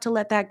should I have to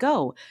let that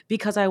go?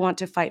 Because I want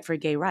to fight for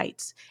gay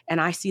rights. And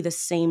I see the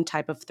same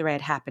type of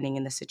thread happening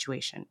in this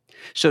situation.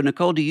 So,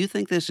 Nicole, do you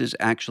think this is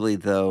actually,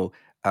 though,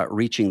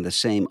 reaching the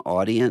same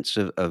audience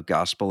of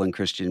gospel and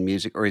Christian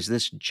music, or is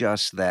this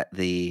just that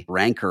the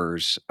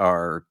rankers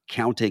are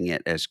counting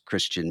it as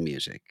Christian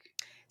music?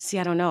 See,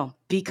 I don't know,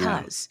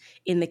 because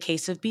in the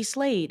case of B.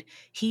 Slade,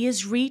 he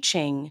is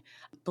reaching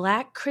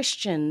Black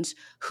Christians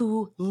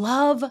who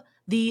love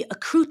the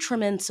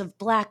accoutrements of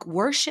Black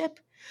worship,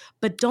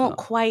 but don't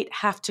quite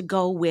have to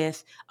go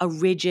with a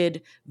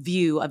rigid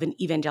view of an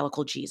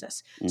evangelical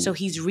Jesus. So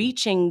he's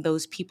reaching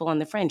those people on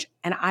the fringe.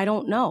 And I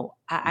don't know.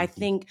 I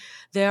think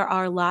there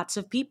are lots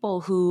of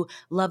people who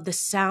love the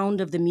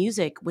sound of the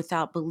music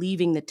without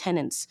believing the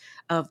tenets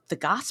of the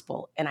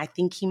gospel. And I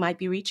think he might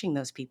be reaching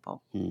those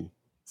people.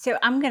 So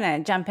I'm going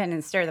to jump in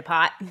and stir the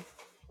pot.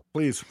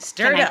 Please.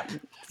 Stir it up.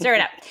 Stir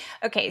it up.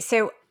 Okay,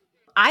 so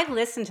I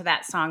listened to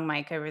that song,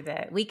 Mike, over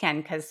the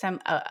weekend because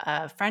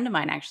a friend of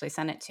mine actually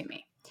sent it to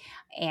me.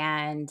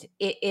 And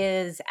it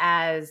is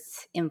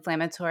as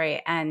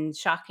inflammatory and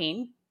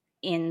shocking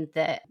in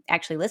the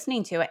actually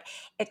listening to it,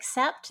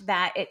 except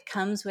that it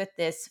comes with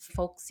this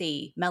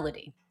folksy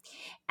melody.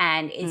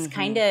 And it's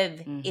kind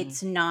of,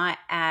 it's not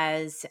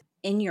as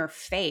in your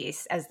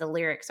face as the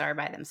lyrics are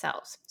by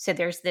themselves. So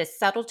there's this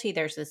subtlety,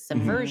 there's this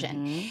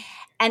subversion.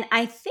 And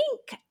I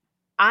think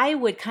I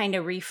would kind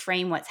of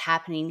reframe what's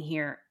happening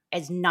here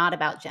as not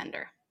about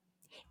gender.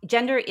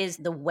 Gender is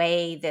the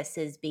way this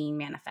is being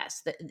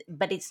manifested,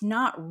 but it's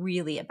not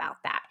really about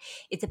that.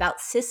 It's about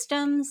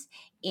systems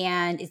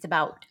and it's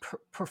about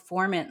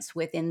performance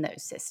within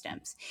those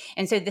systems.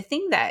 And so the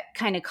thing that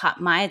kind of caught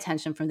my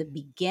attention from the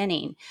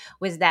beginning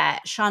was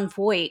that Sean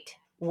Feucht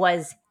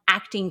was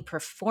acting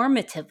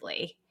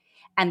performatively,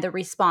 and the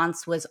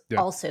response was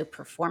also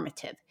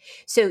performative.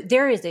 So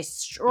there is a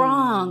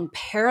strong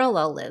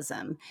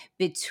parallelism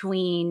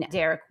between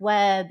Derek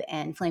Webb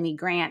and Flamy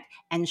Grant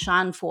and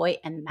Sean Feucht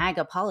and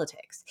MAGA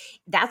politics.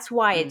 That's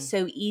why it's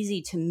so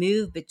easy to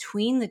move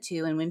between the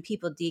two. And when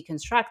people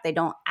deconstruct, they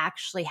don't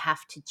actually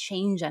have to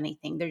change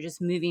anything. They're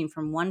just moving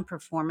from one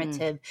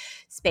performative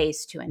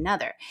space to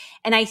another.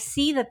 And I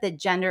see that the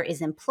gender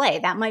is in play.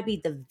 That might be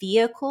the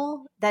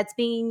vehicle that's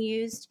being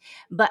used.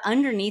 But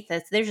underneath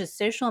this, there's a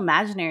social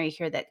imaginary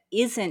here that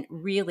isn't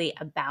really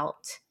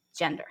about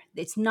gender.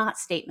 It's not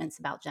statements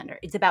about gender.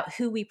 It's about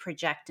who we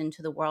project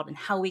into the world and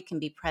how we can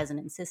be present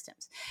in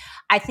systems.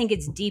 I think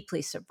it's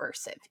deeply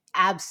subversive.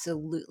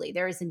 Absolutely.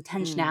 There is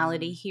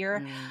intentionality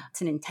here.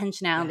 It's an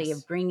intentionality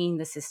of bringing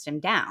the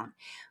system down,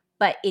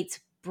 but it's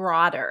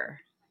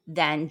broader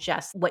than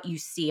just what you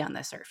see on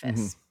the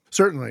surface.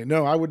 Certainly.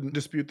 No, I wouldn't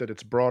dispute that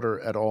it's broader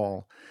at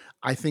all.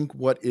 I think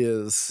what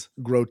is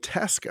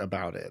grotesque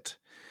about it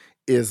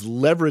is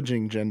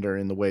leveraging gender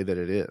in the way that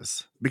it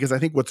is. Because I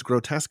think what's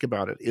grotesque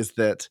about it is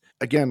that,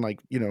 again,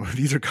 like, you know,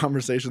 these are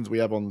conversations we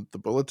have on the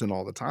Bulletin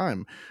all the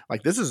time.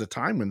 Like, this is a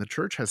time when the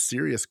church has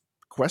serious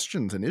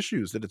questions and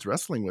issues that it's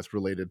wrestling with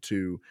related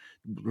to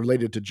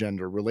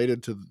gender,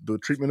 related to the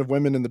treatment of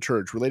women in the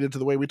church, related to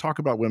the way we talk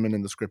about women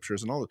in the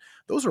scriptures, and all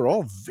those are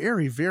all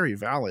very, very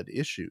valid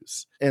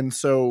issues. And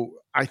so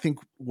I think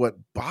what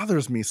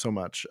bothers me so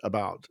much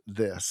about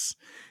this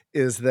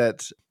is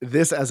that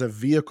this as a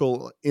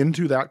vehicle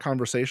into that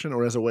conversation,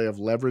 or as a way of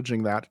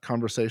leveraging that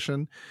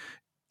conversation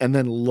and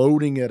then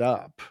loading it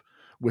up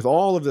with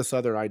all of this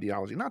other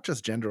ideology, not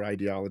just gender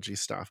ideology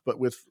stuff, but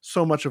with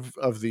so much of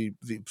the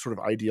sort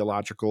of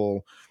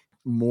ideological,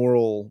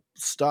 moral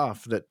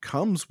stuff that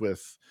comes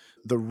with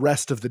the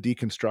rest of the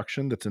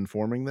deconstruction that's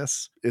informing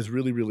this, is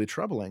really, really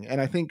troubling. And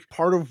I think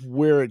part of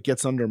where it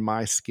gets under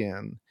my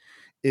skin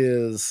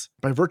is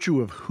by virtue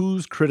of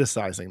who's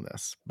criticizing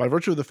this, by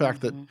virtue of the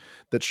fact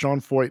that Sean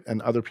Feucht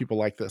and other people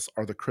like this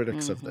are the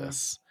critics of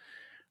this.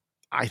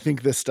 I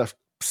think this stuff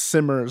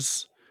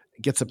simmers,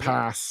 gets a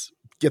pass,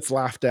 gets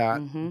laughed at,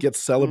 gets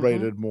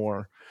celebrated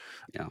more.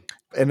 Yeah.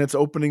 And it's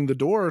opening the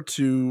door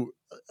to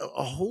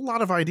a whole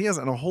lot of ideas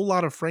and a whole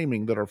lot of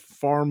framing that are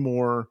far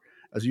more,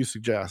 as you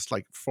suggest,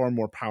 like far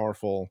more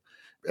powerful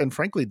and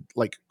frankly,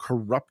 like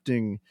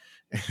corrupting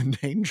and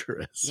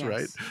dangerous,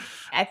 right?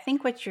 I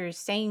think what you're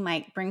saying,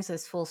 Mike, brings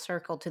us full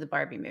circle to the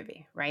Barbie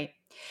movie, right?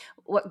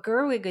 What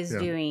Gerwig is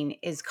doing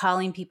is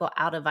calling people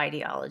out of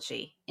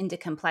ideology into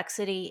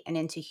complexity and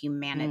into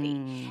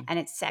humanity, and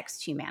it's sex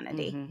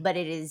humanity. But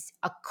it is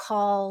a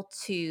call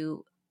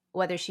to,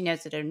 whether she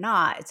knows it or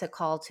not, it's a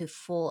call to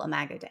full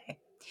Imago Dei.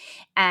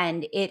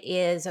 And it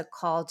is a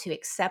call to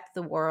accept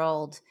the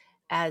world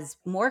as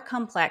more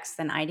complex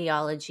than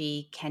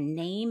ideology can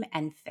name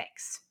and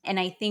fix. And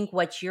I think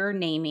what you're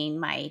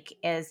naming, Mike,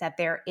 is that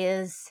there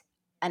is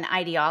an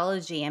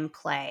ideology in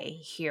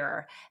play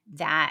here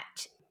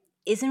that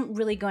isn't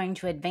really going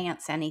to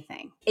advance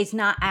anything. It's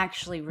not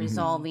actually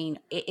resolving.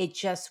 It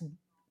just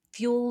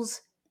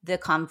fuels the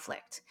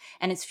conflict,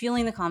 and it's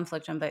fueling the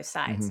conflict on both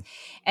sides.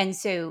 And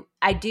so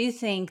I do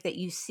think that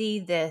you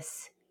see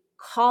this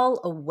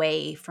call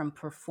away from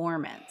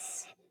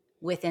performance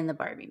within the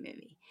Barbie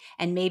movie.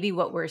 And maybe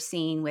what we're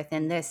seeing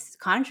within this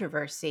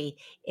controversy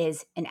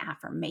is an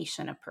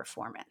affirmation of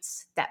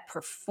performance, that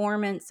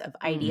performance of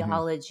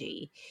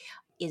ideology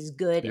is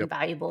good and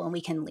valuable, and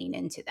we can lean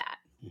into that.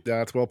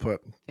 That's well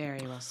put.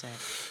 Very well said.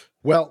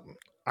 Well,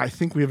 I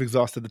think we have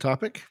exhausted the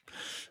topic.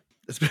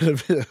 It's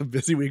been a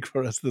busy week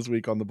for us this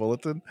week on the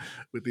Bulletin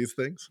with these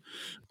things.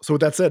 So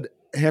with that said,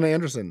 Hannah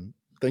Anderson,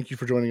 thank you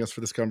for joining us for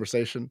this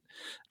conversation.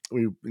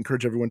 We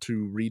encourage everyone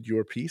to read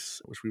your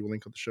piece, which we will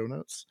link on the show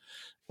notes.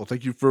 Well,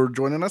 thank you for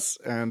joining us,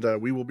 and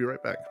we will be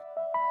right back.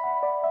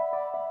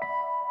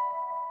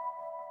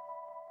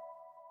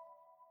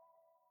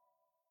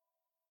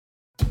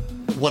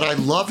 What I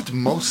loved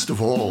most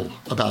of all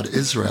about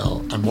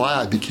Israel and why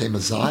I became a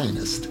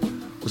Zionist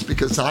was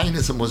because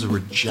Zionism was a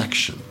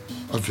rejection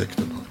of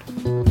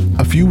victimhood.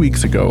 A few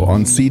weeks ago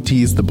on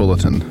CT's The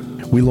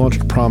Bulletin, we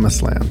launched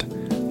Promised Land,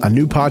 a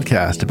new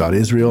podcast about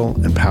Israel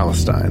and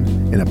Palestine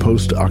in a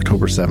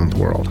post-October 7th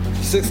world.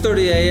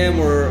 6:30 a.m.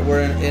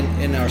 we're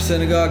in our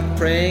synagogue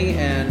praying,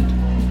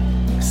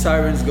 and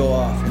sirens go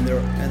off, and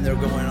they're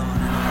going on.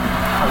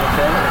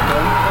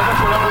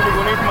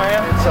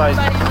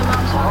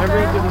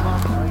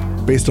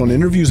 Based on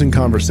interviews and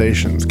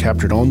conversations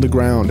captured on the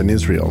ground in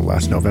Israel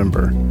last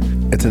November,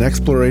 it's an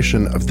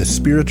exploration of the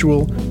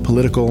spiritual,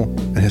 political,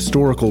 and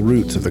historical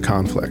roots of the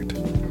conflict.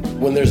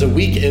 When there's a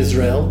weak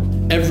Israel,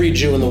 every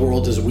Jew in the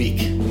world is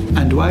weak.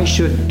 And why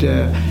should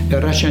a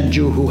Russian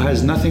Jew who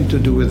has nothing to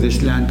do with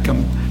this land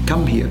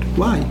come here?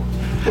 Why?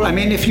 I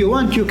mean, if you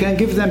want, you can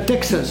give them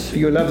Texas.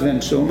 You love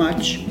them so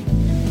much.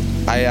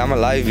 I am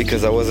alive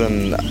because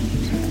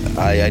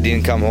I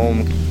didn't come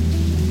home.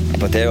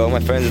 But all my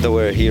friends that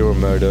were here were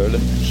murdered.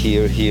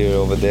 Here,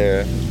 over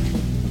there.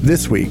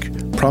 This week,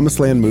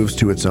 Promised Land moves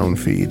to its own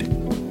feed.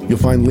 You'll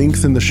find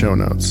links in the show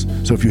notes,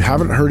 so if you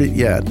haven't heard it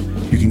yet,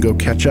 you can go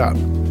catch up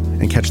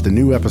and catch the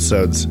new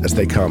episodes as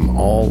they come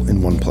all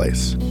in one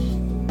place.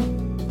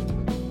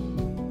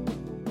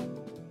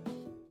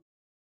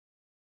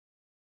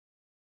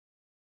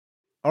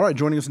 All right,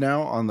 joining us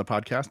now on the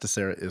podcast is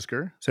Sarah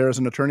Isgur. Sarah's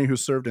an attorney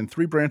who's served in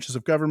 3 branches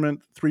of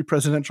government, 3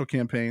 presidential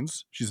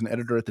campaigns. She's an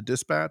editor at The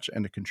Dispatch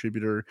and a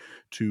contributor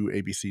to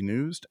ABC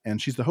News.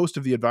 And she's the host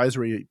of the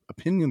Advisory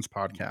Opinions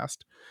podcast,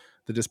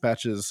 The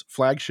Dispatch's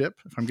flagship,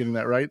 if I'm getting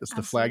that right. It's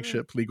the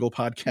flagship legal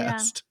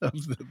podcast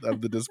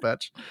of the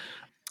Dispatch.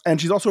 And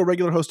she's also a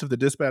regular host of the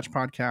Dispatch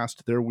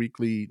podcast, their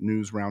weekly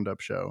news roundup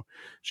show.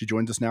 She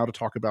joins us now to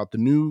talk about the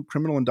new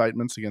criminal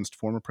indictments against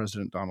former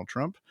President Donald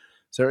Trump.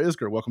 Sarah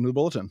Isgur, welcome to the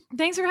Bulletin.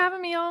 Thanks for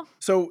having me, y'all.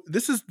 So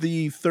this is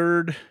the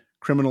 3rd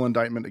criminal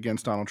indictment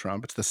against Donald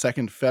Trump. It's the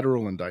 2nd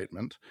federal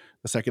indictment,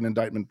 the 2nd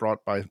indictment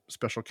brought by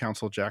special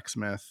counsel Jack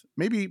Smith.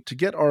 Maybe to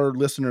get our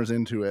listeners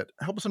into it,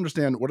 help us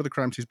understand what are the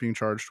crimes he's being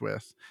charged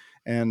with,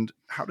 and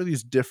how do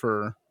these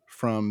differ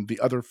from the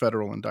other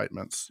federal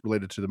indictments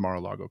related to the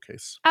Mar-a-Lago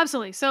case?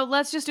 Absolutely. So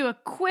let's just do a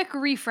quick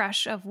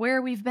refresh of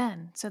where we've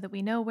been so that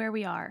we know where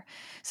we are.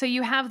 So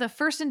you have the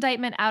first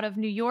indictment out of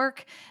New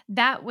York.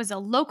 That was a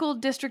local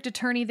district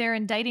attorney there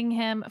indicting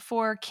him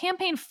for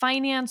campaign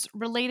finance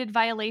related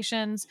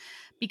violations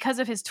because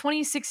of his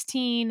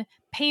 2016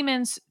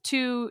 payments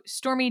to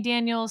Stormy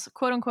Daniels,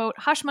 quote unquote,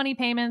 hush money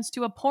payments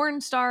to a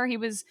porn star he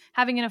was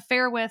having an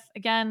affair with.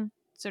 Again,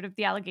 sort of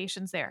the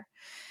allegations there.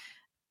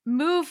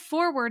 move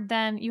forward,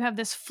 then you have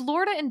this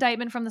Florida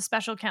indictment from the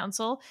special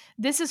counsel.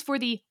 This is for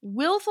the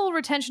willful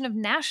retention of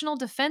national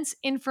defense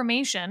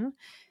information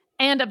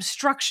and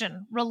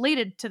obstruction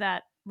related to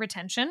that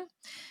retention.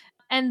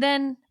 And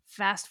then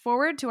fast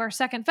forward to our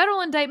second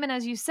federal indictment,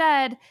 as you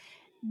said.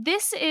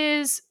 This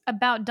is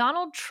about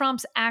Donald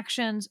Trump's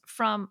actions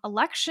from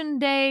Election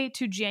Day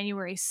to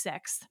January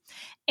 6th.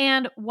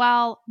 And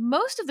while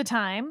most of the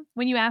time,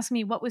 when you ask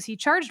me what was he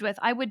charged with,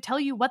 I would tell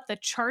you what the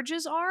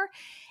charges are.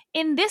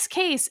 In this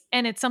case,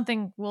 and it's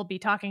something we'll be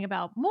talking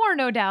about more,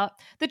 no doubt,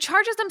 the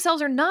charges themselves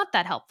are not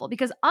that helpful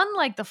because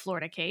unlike the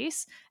Florida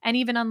case, and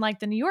even unlike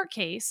the New York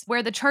case,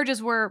 where the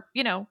charges were,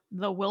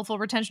 the willful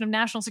retention of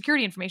national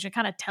security information, it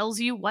kind of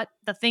tells you what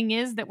the thing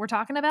is that we're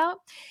talking about.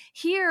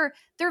 Here,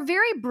 they're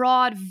very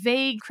broad,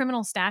 vague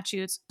criminal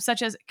statutes,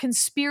 such as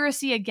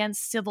conspiracy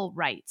against civil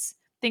rights,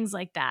 things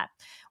like that.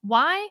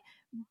 Why?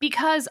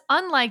 Because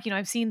unlike,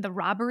 I've seen the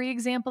robbery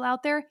example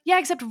out there. Yeah,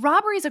 except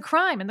robbery is a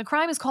crime, and the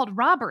crime is called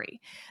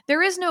robbery.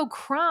 There is no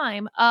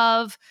crime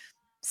of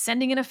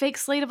sending in a fake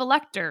slate of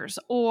electors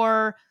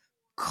or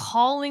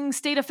calling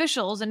state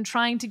officials and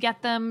trying to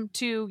get them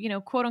to,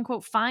 quote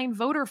unquote, find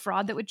voter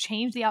fraud that would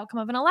change the outcome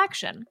of an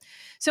election.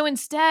 So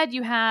instead,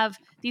 you have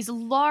these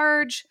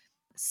large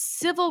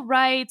civil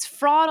rights,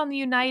 fraud on the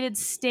United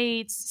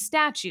States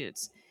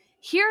statutes.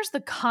 Here's the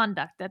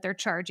conduct that they're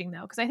charging,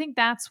 though, because I think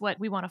that's what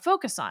we want to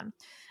focus on.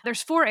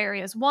 There's 4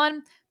 areas.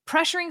 1,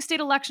 pressuring state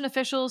election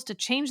officials to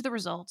change the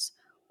results,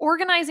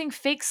 organizing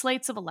fake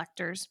slates of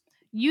electors,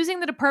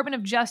 using the Department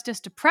of Justice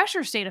to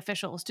pressure state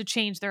officials to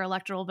change their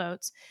electoral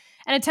votes,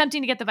 and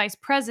attempting to get the vice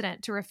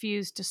president to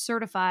refuse to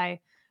certify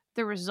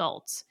the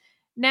results.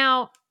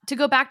 Now, to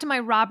go back to my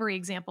robbery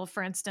example,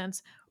 for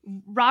instance,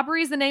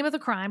 robbery is the name of the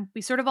crime.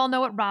 We sort of all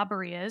know what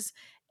robbery is.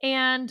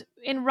 And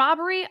in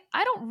robbery,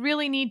 I don't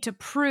really need to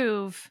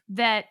prove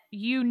that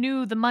you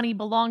knew the money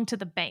belonged to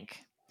the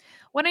bank.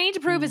 What I need to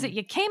prove is that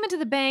you came into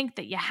the bank,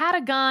 that you had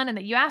a gun, and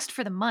that you asked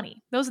for the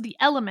money. Those are the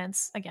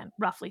elements, again,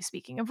 roughly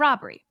speaking, of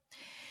robbery,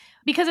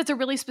 because it's a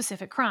really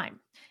specific crime.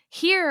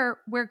 Here,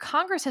 where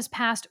Congress has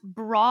passed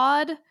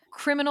broad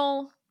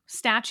criminal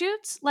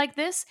statutes like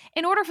this,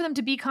 in order for them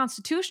to be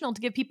constitutional,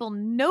 to give people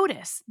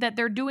notice that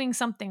they're doing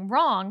something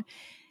wrong,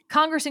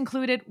 Congress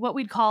included what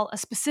we'd call a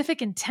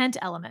specific intent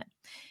element,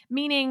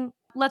 meaning,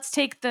 let's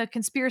take the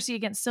conspiracy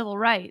against civil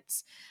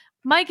rights.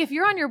 Mike, if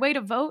you're on your way to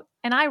vote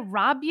and I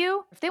rob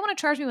you, if they want to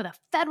charge me with a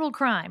federal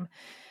crime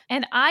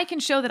and I can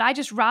show that I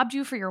just robbed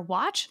you for your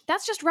watch,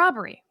 that's just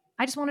robbery.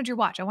 I just wanted your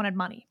watch. I wanted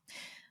money.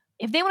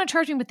 If they want to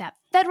charge me with that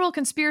federal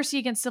conspiracy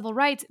against civil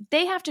rights,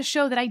 they have to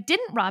show that I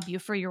didn't rob you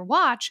for your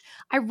watch.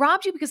 I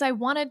robbed you because I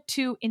wanted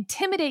to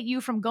intimidate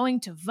you from going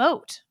to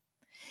vote.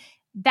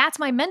 That's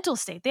my mental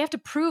state. They have to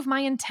prove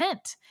my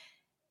intent.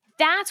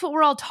 That's what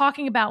we're all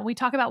talking about when we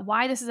talk about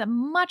why this is a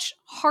much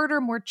harder,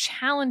 more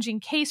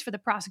challenging case for the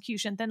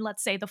prosecution than,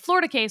 let's say, the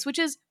Florida case, which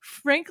is,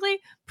 frankly,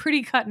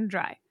 pretty cut and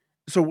dry.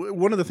 So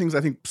one of the things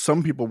I think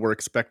some people were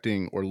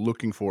expecting or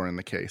looking for in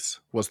the case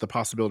was the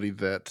possibility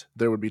that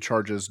there would be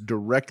charges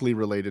directly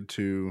related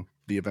to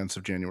the events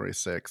of January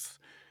 6th.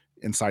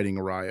 Inciting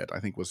a riot, I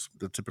think, was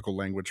the typical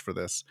language for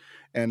this.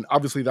 And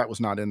obviously that was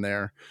not in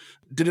there.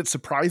 Did it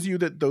surprise you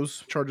that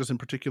those charges in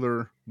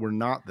particular were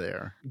not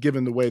there,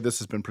 given the way this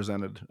has been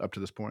presented up to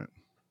this point?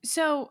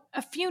 So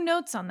a few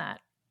notes on that.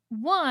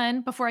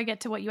 One, before I get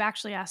to what you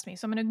actually asked me.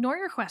 So I'm going to ignore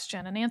your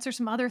question and answer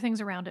some other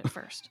things around it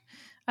first.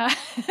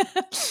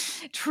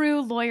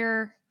 True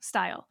lawyer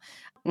style.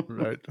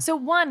 Right. So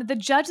one, the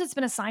judge that's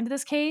been assigned to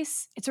this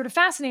case, it's sort of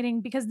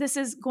fascinating because this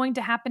is going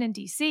to happen in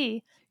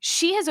DC.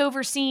 She has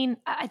overseen,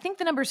 I think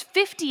the number's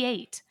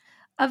 58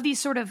 of these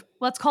sort of,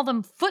 let's call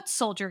them foot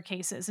soldier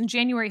cases in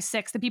January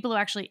 6th, the people who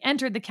actually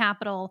entered the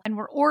Capitol and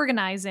were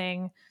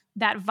organizing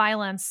that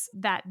violence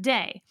that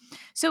day.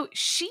 So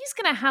she's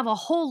going to have a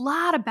whole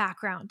lot of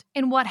background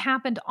in what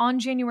happened on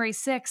January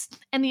 6th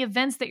and the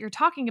events that you're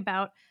talking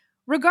about,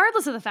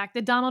 regardless of the fact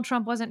that Donald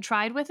Trump wasn't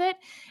tried with it.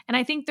 And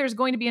I think there's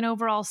going to be an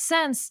overall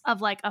sense of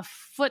like a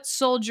foot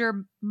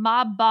soldier,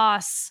 mob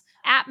boss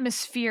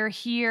atmosphere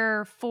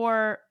here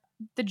for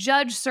the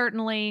judge,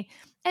 certainly,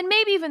 and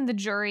maybe even the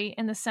jury,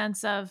 in the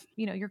sense of,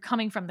 you're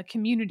coming from the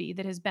community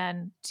that has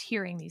been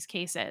hearing these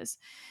cases.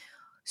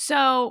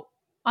 So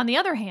on the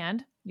other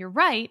hand, you're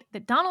right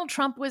that Donald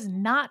Trump was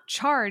not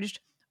charged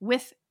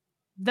with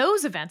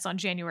those events on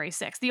January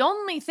 6th. The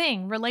only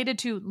thing related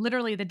to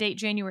literally the date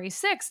January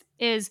 6th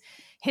is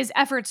his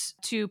efforts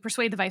to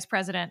persuade the vice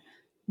president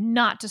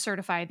not to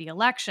certify the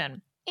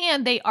election.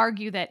 And they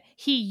argue that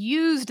he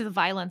used the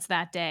violence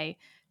that day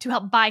to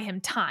help buy him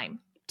time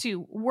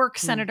to work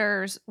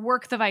senators,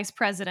 work the vice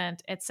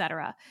president,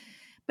 etc.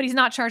 But he's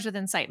not charged with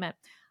incitement.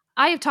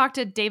 I have talked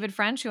to David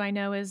French, who I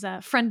know is a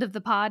friend of the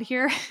pod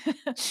here.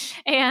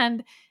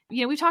 And,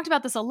 we've talked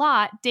about this a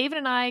lot. David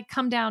and I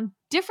come down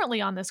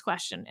differently on this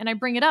question. And I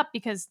bring it up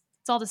because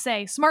it's all to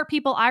say, smart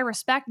people I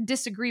respect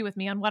disagree with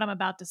me on what I'm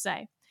about to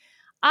say.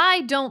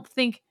 I don't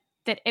think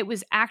that it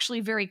was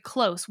actually very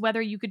close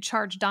whether you could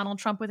charge Donald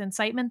Trump with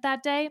incitement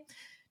that day.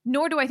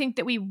 nor do I think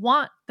that we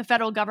want the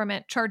federal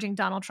government charging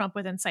Donald Trump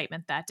with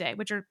incitement that day,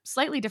 which are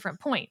slightly different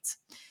points.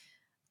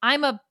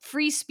 I'm a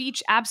free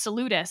speech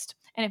absolutist,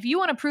 and if you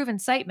want to prove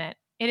incitement,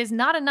 it is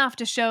not enough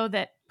to show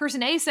that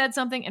person A said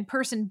something and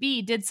person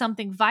B did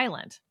something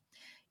violent.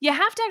 You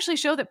have to actually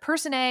show that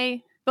person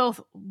A both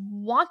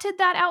wanted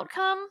that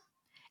outcome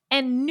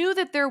and knew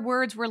that their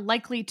words were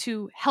likely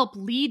to help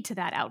lead to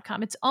that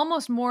outcome. It's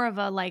almost more of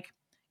a, like,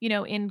 you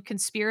know, in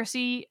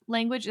conspiracy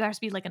language, there has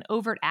to be like an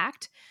overt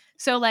act.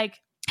 So like,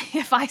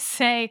 if I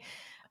say,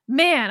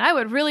 man, I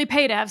would really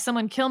pay to have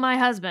someone kill my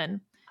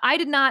husband, I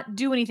did not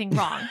do anything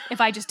wrong if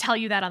I just tell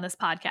you that on this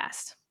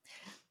podcast.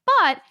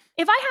 But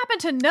if I happen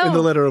to know... In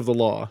the letter of the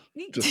law.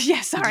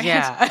 Yeah, sorry.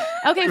 Yeah.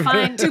 Okay,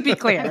 fine. To be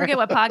clear. I forget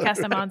what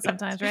podcast I'm on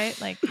sometimes, right?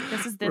 Like,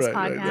 this is this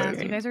Right, podcast.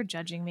 right. You guys are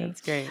judging me.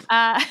 That's great.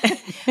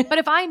 But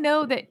if I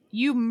know that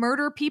you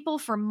murder people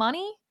for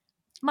money,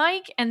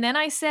 Mike, and then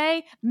I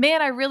say,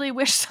 man, I really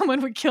wish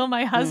someone would kill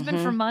my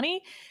husband for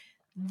money,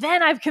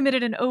 then I've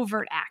committed an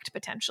overt act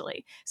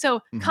potentially. So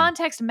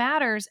context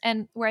matters.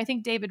 And where I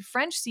think David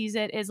French sees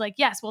it is like,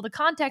 yes, well, the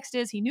context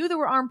is he knew there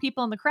were armed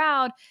people in the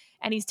crowd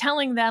and he's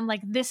telling them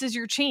like, this is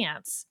your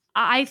chance.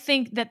 I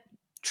think that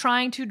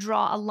trying to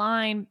draw a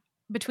line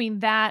between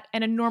that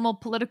and a normal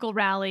political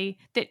rally,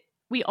 that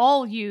we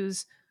all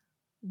use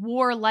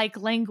warlike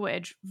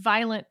language,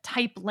 violent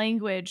type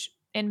language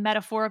in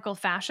metaphorical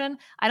fashion,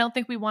 I don't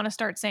think we want to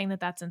start saying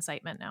that that's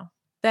incitement now.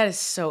 That is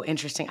so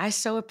interesting. I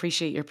so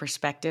appreciate your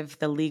perspective,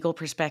 the legal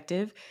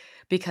perspective,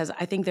 because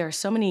I think there are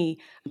so many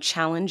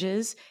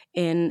challenges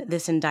in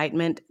this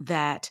indictment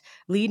that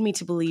lead me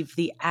to believe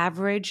the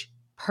average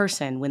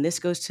person, when this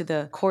goes to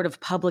the court of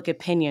public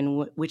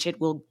opinion, which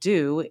it will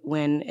do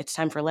when it's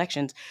time for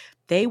elections,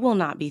 they will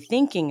not be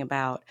thinking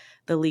about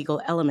the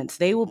legal elements.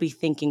 They will be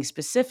thinking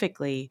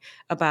specifically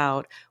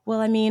about, well,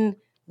 I mean,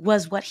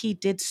 was what he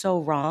did so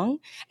wrong?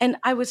 And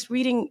I was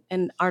reading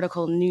an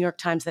article in the New York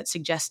Times that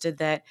suggested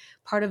that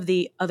part of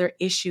the other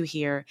issue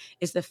here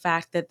is the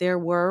fact that there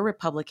were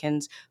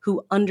Republicans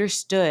who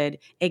understood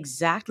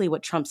exactly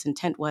what Trump's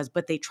intent was,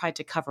 but they tried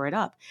to cover it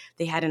up.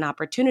 They had an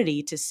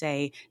opportunity to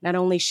say, not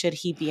only should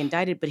he be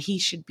indicted, but he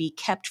should be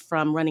kept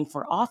from running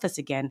for office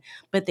again,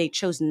 but they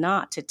chose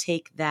not to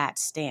take that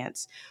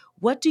stance.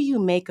 What do you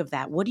make of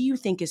that? What do you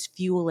think is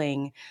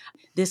fueling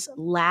this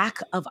lack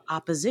of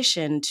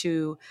opposition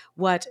to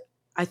what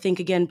I think,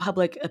 again,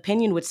 public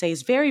opinion would say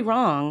is very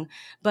wrong,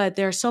 but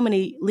there are so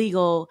many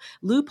legal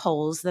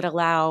loopholes that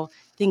allow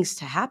things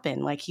to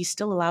happen? Like, he's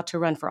still allowed to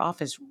run for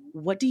office.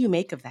 What do you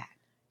make of that?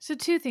 So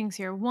two things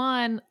here.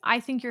 One,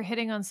 I think you're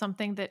hitting on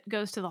something that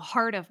goes to the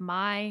heart of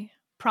my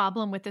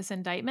problem with this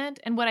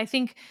indictment and what I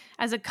think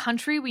as a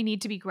country we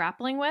need to be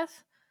grappling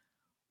with.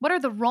 What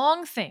are the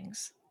wrong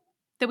things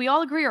that we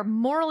all agree are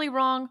morally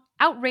wrong,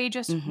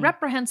 outrageous,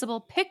 reprehensible,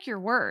 pick your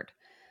word?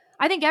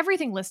 I think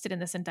everything listed in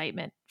this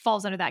indictment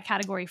falls under that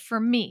category for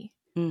me.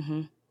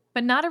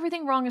 But not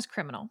everything wrong is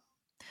criminal.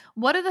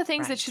 What are the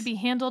things that should be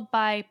handled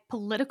by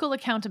political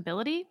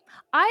accountability,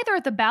 either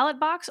at the ballot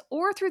box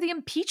or through the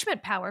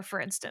impeachment power, for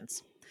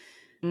instance?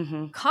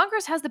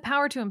 Congress has the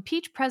power to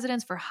impeach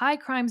presidents for high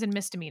crimes and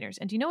misdemeanors.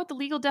 And do you know what the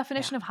legal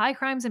definition of high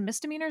crimes and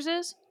misdemeanors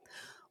is?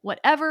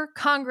 Whatever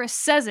Congress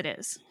says it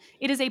is.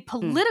 It is a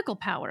political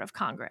power of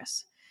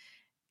Congress.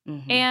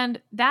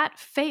 And that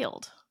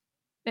failed.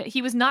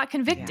 He was not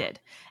convicted.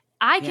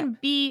 I can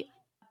be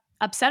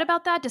upset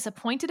about that,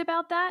 disappointed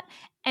about that,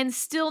 and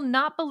still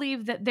not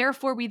believe that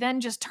therefore we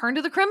then just turn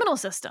to the criminal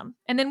system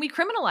and then we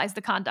criminalize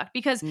the conduct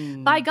because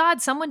by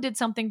God, someone did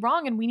something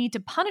wrong and we need to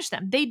punish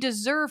them. They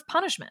deserve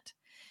punishment.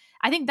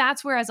 I think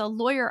that's where, as a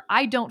lawyer,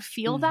 I don't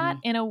feel that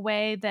in a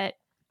way that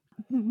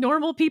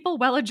normal people,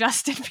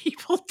 well-adjusted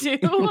people do.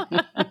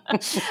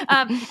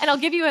 And I'll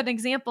give you an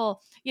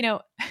example. You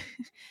know,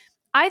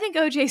 I think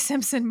O.J.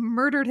 Simpson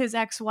murdered his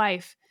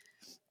ex-wife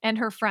and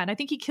her friend. I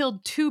think he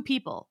killed 2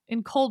 people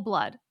in cold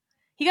blood.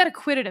 He got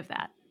acquitted of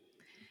that.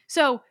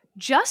 So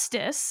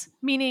justice,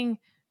 meaning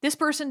this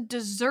person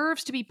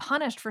deserves to be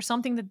punished for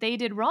something that they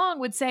did wrong,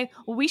 would say,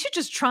 well, we should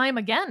just try him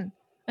again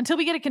until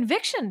we get a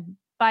conviction,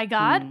 by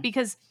God,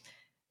 because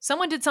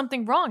someone did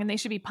something wrong and they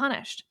should be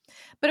punished.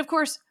 But of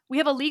course, we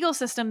have a legal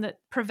system that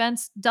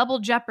prevents double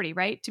jeopardy,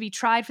 right? To be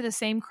tried for the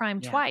same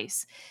crime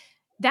twice.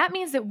 That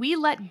means that we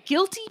let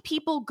guilty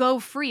people go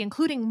free,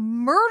 including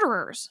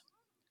murderers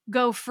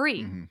go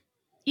free,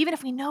 even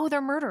if we know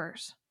they're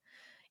murderers.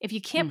 If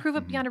you can't prove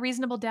it beyond a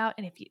reasonable doubt,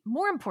 and if you,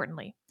 more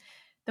importantly,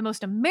 the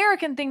most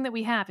American thing that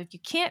we have, if you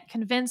can't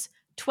convince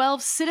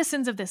 12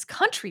 citizens of this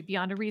country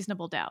beyond a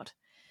reasonable doubt,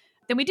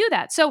 then we do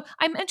that. So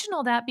I mention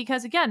all that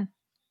because, again,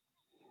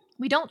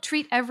 we don't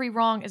treat every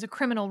wrong as a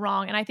criminal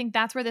wrong. And I think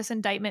that's where this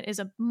indictment is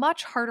a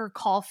much harder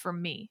call for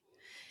me.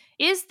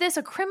 Is this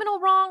a criminal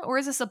wrong or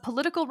is this a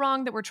political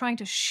wrong that we're trying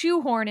to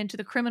shoehorn into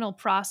the criminal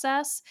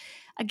process?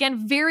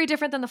 Again, very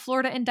different than the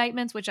Florida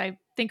indictments, which I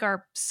think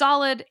are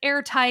solid,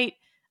 airtight.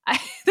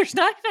 There's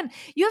not even,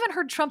 you haven't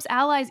heard Trump's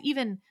allies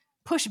even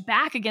push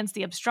back against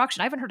the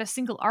obstruction. I haven't heard a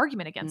single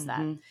argument against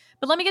that.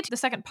 But let me get to the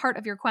second part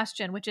of your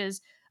question, which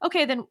is,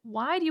 okay, then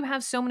why do you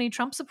have so many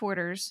Trump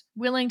supporters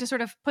willing to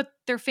sort of put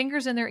their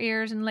fingers in their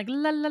ears and like,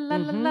 la, la, la,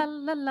 la, la,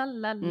 la, la,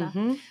 la, la.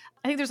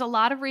 I think there's a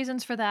lot of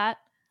reasons for that.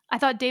 I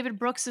thought David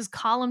Brooks's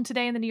column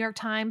today in the New York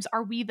Times,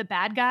 Are We the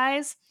Bad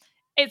Guys?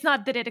 It's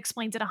not that it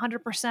explains it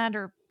 100%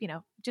 or,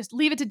 just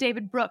leave it to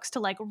David Brooks to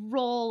like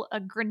roll a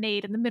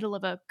grenade in the middle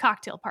of a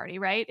cocktail party,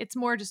 right? It's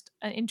more just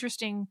an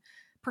interesting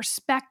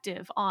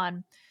perspective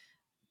on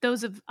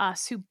those of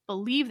us who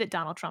believe that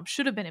Donald Trump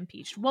should have been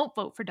impeached, won't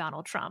vote for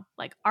Donald Trump.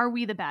 Like, are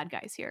we the bad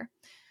guys here?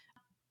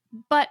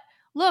 But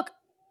look,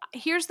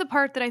 here's the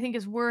part that I think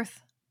is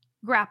worth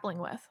grappling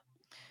with.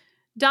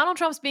 Donald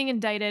Trump's being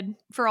indicted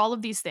for all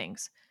of these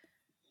things.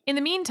 In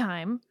the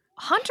meantime,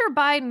 Hunter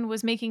Biden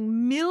was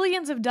making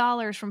millions of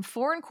dollars from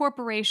foreign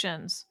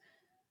corporations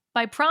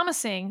by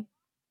promising,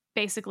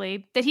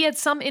 basically, that he had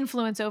some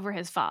influence over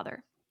his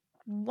father.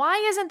 Why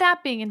isn't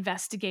that being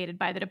investigated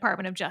by the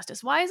Department of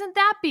Justice? Why isn't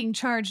that being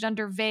charged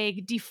under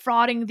vague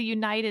defrauding the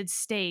United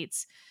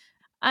States?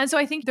 And so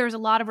I think there's a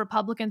lot of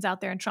Republicans out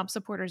there and Trump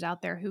supporters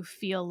out there who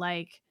feel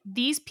like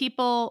these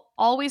people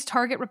always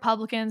target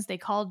Republicans. They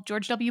called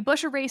George W.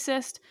 Bush a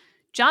racist,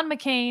 John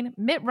McCain,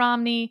 Mitt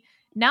Romney.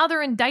 Now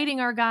they're indicting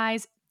our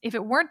guys. If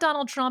it weren't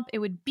Donald Trump, it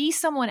would be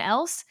someone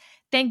else.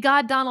 Thank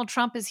God Donald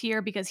Trump is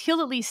here because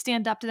he'll at least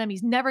stand up to them.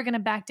 He's never going to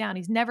back down.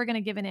 He's never going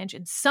to give an inch,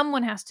 and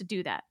someone has to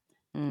do that.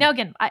 Now,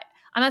 again, I'm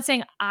not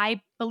saying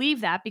I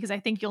believe that because I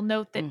think you'll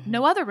note that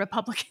no other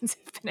Republicans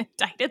have been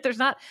indicted. There's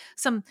not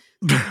some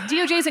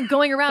DOJ isn't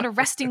going around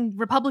arresting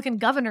Republican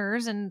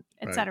governors and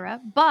et cetera.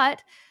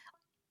 But,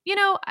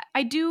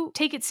 I do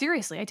take it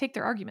seriously. I take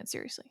their argument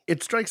seriously.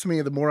 It strikes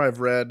me the more I've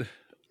read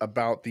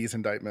about these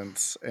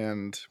indictments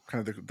and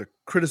kind of the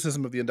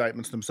criticism of the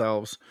indictments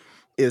themselves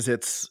is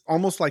it's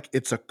almost like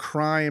it's a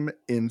crime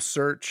in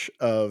search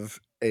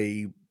of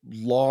a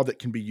law that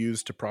can be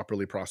used to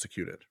properly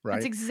prosecute it, right?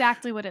 That's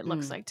exactly what it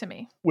looks like to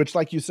me. Which,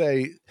 like you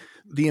say,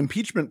 the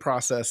impeachment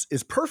process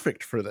is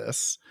perfect for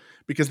this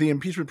because the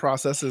impeachment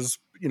process is,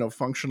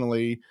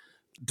 functionally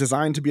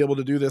designed to be able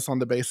to do this on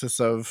the basis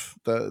of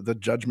the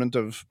judgment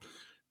of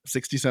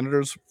 60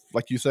 senators,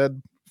 like you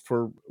said,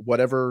 for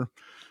whatever,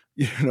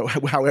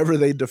 however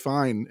they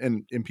define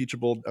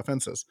impeachable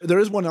offenses. There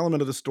is one element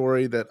of the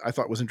story that I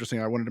thought was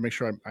interesting. I wanted to make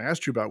sure I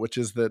asked you about, which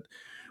is that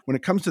when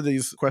it comes to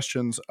these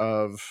questions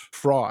of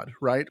fraud,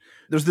 right?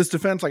 There's this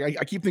defense, like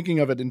I keep thinking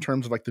of it in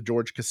terms of like the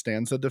George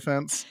Costanza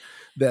defense,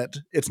 that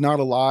it's not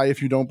a lie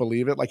if you don't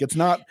believe it. Like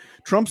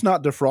Trump's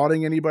not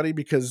defrauding anybody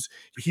because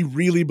he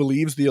really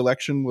believes the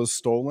election was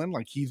stolen.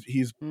 Like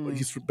he's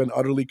been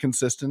utterly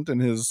consistent in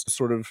his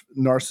sort of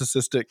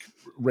narcissistic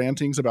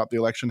rantings about the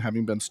election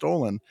having been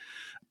stolen.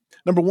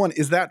 Number one,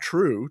 is that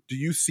true? Do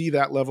you see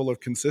that level of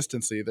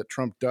consistency that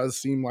Trump does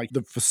seem like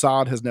the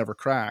facade has never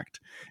cracked?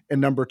 And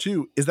number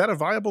two, is that a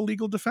viable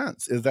legal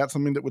defense? Is that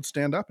something that would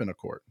stand up in a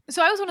court?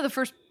 So I was one of the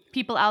first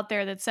people out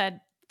there that said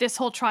this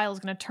whole trial is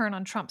going to turn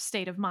on Trump's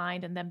state of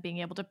mind and them being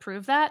able to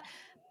prove that.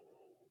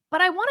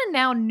 But I want to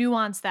now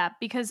nuance that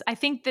because I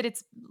think that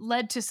it's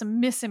led to some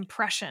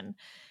misimpression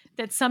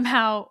that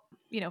somehow,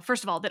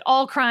 first of all, that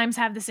all crimes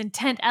have this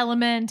intent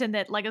element and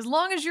that like as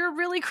long as you're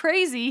really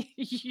crazy,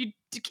 you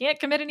can't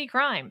commit any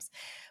crimes.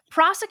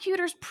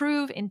 Prosecutors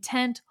prove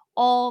intent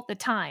all the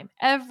time,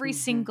 every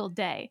single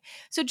day.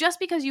 So just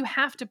because you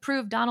have to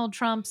prove Donald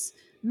Trump's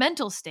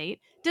mental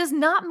state does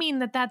not mean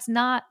that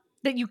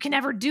that you can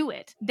never do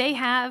it.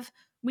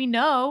 We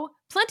know,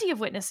 plenty of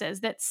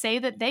witnesses that say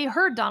that they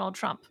heard Donald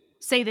Trump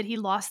say that he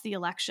lost the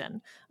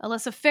election.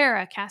 Alyssa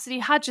Farah, Cassidy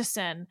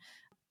Hutchison,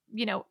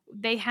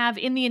 they have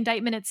in the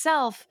indictment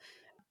itself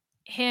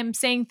him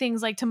saying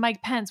things like to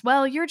Mike Pence,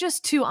 well, you're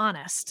just too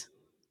honest.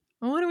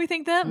 Well, what do we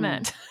think that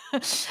meant?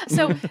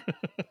 So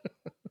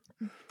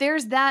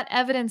there's that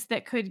evidence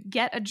that could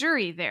get a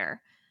jury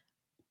there.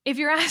 If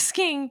you're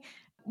asking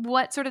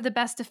what sort of the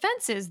best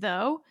defense is,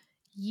 though,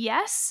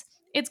 yes,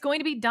 it's going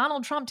to be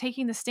Donald Trump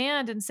taking the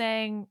stand and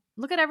saying,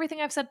 look at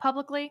everything I've said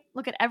publicly.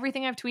 Look at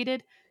everything I've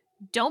tweeted.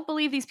 Don't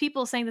believe these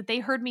people saying that they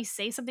heard me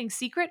say something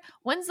secret.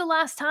 When's the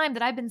last time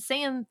that I've been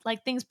saying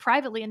like things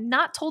privately and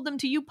not told them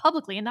to you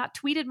publicly and not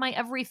tweeted my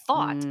every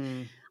thought?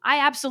 I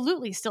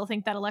absolutely still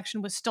think that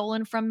election was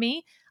stolen from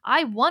me.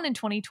 I won in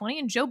 2020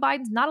 and Joe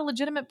Biden's not a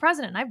legitimate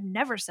president. I've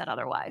never said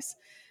otherwise.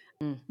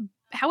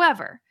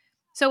 However,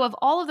 so of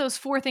all of those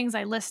four things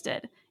I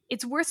listed,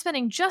 it's worth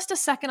spending just a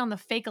second on the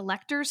fake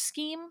electors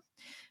scheme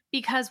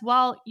because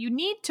while you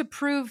need to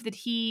prove that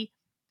he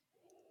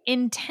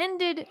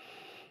intended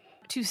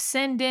to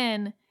send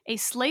in a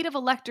slate of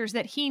electors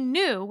that he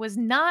knew was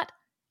not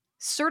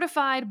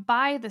certified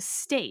by the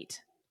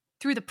state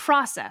through the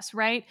process,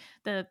 right?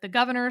 The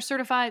governor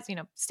certifies,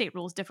 state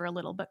rules differ a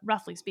little, but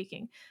roughly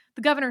speaking,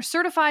 the governor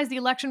certifies the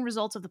election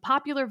results of the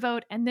popular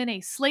vote, and then a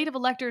slate of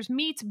electors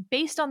meets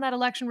based on that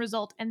election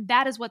result, and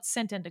that is what's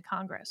sent into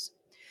Congress.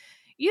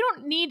 You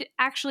don't need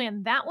actually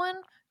in that one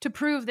to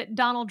prove that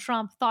Donald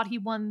Trump thought he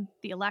won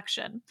the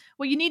election.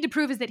 What you need to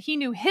prove is that he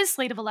knew his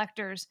slate of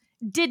electors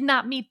did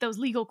not meet those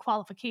legal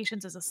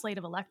qualifications as a slate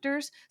of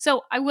electors.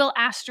 So I will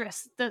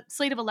asterisk the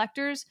slate of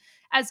electors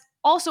as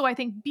also, I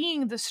think,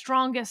 being the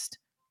strongest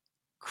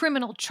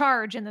criminal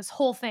charge in this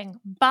whole thing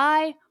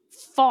by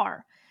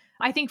far.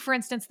 I think, for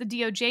instance, the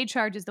DOJ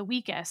charge is the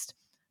weakest.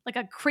 Like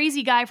a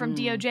crazy guy from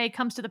DOJ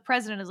comes to the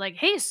president and is like,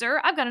 hey,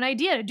 sir, I've got an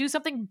idea to do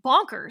something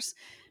bonkers.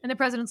 And the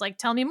president's like,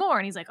 tell me more.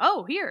 And he's like,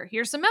 oh,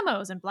 here's some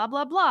memos and blah,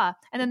 blah, blah.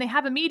 And then they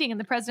have a meeting and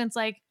the president's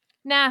like,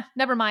 nah,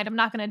 never mind. I'm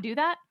not going to do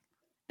that.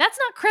 That's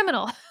not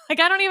criminal.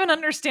 Like, I don't even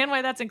understand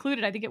why that's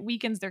included. I think it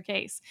weakens their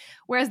case.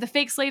 Whereas the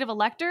fake slate of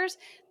electors,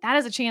 that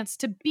has a chance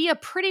to be a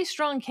pretty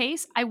strong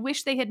case. I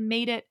wish they had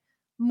made it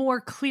more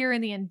clear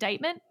in the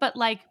indictment, but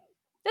like,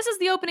 this is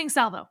the opening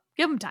salvo.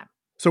 Give him time.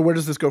 So where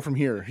does this go from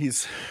here?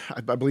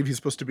 I believe he's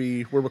supposed to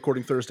be, we're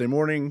recording Thursday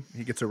morning.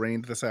 He gets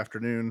arraigned this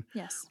afternoon.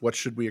 Yes. What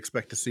should we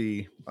expect to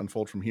see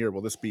unfold from here?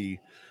 Will this be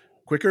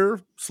quicker,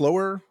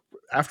 slower,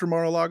 after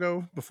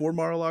Mar-a-Lago, before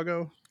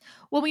Mar-a-Lago?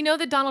 Well, we know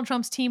that Donald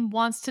Trump's team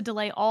wants to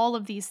delay all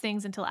of these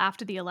things until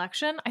after the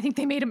election. I think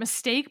they made a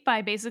mistake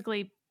by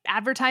basically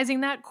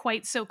advertising that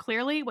quite so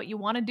clearly. What you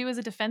want to do as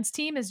a defense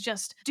team is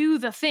just do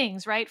the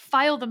things, right?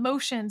 File the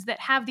motions that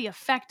have the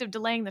effect of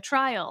delaying the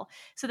trial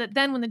so that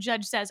then when the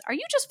judge says, are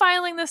you just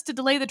filing this to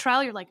delay the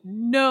trial? You're like,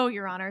 no,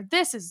 Your Honor,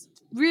 this is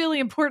really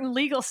important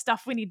legal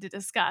stuff we need to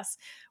discuss.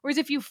 Whereas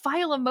if you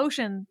file a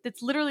motion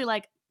that's literally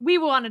like, we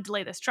want to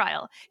delay this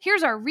trial,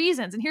 here's our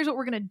reasons, and here's what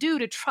we're going to do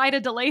to try to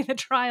delay the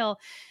trial,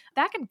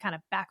 that can kind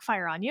of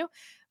backfire on you.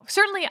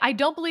 Certainly, I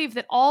don't believe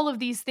that all of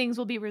these things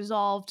will be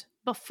resolved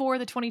before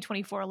the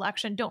 2024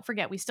 election. Don't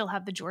forget, we still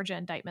have the Georgia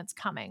indictments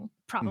coming,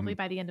 probably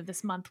by the end of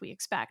this month, we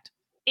expect.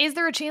 Is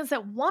there a chance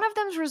that one of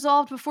them is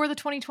resolved before the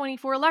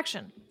 2024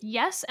 election?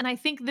 Yes, and I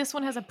think this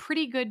one has a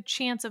pretty good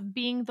chance of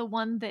being the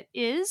one that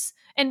is.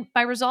 And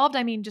by resolved,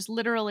 I mean just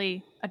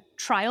literally a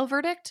trial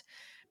verdict,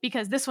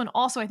 because this one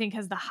also, I think,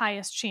 has the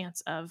highest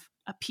chance of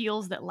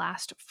appeals that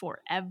last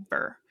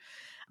forever.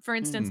 For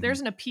instance,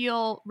 there's an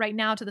appeal right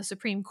now to the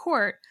Supreme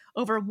Court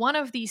over one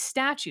of these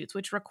statutes,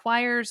 which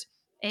requires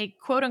a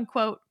quote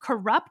unquote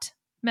corrupt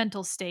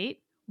mental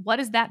state. What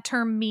does that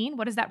term mean?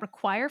 What does that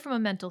require from a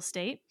mental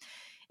state?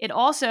 It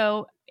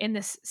also, in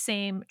this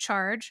same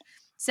charge,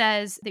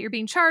 says that you're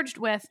being charged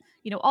with,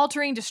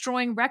 altering,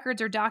 destroying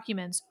records or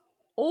documents,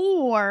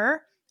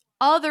 or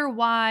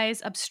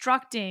otherwise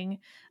obstructing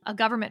a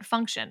government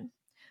function.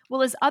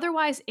 Well, is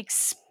otherwise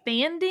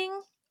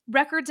expanding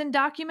records and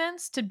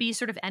documents to be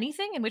sort of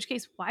anything? In which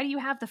case, why do you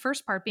have the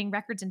first part being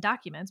records and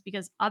documents?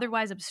 Because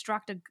otherwise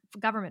obstruct a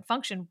government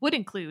function would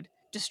include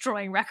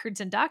destroying records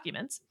and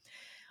documents.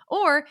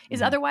 Or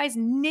is otherwise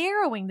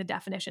narrowing the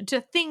definition to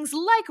things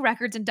like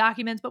records and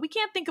documents, but we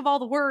can't think of all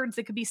the words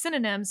that could be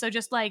synonyms. So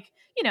just like,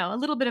 a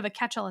little bit of a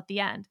catch-all at the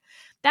end.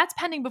 That's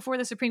pending before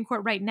the Supreme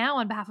Court right now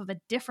on behalf of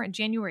a different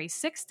January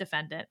 6th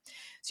defendant.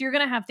 So you're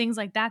going to have things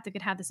like that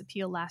could have this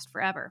appeal last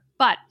forever.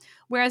 But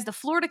whereas the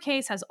Florida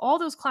case has all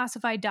those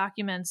classified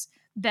documents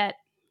that,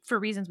 for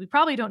reasons we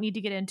probably don't need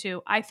to get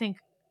into, I think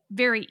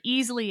very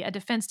easily a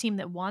defense team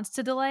that wants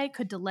to delay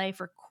could delay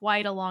for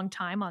quite a long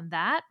time on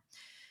that.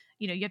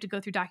 You have to go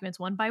through documents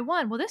one by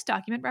one. Well, this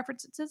document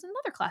references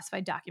another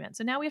classified document.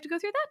 So now we have to go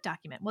through that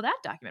document. Well, that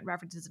document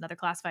references another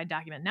classified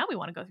document. Now we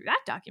want to go through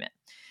that document.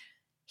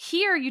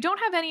 Here, you don't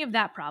have any of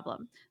that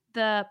problem.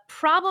 The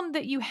problem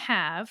that you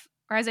have,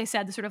 or as I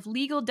said, the sort of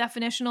legal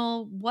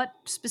definitional, what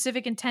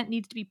specific intent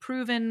needs to be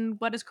proven,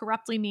 what does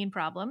corruptly mean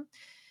problem.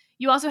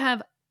 You also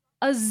have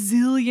a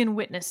zillion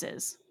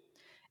witnesses.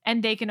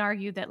 And they can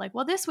argue that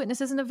this witness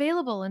isn't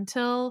available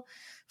until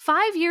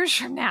 5 years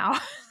from now.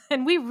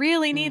 And we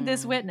really need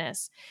this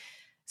witness.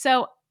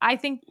 So I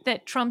think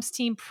that Trump's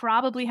team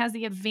probably has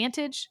the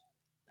advantage.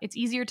 It's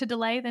easier to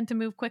delay than to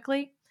move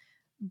quickly.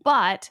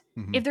 But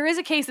if there is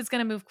a case that's going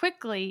to move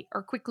quickly,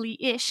 or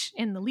quickly-ish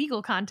in the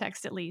legal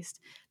context at least,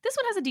 this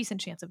one has a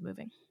decent chance of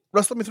moving.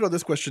 Russ, let me throw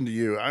this question to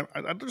you.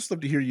 I'd just love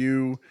to hear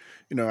you,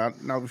 now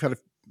we've had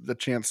the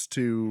chance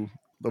to,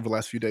 over the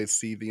last few days,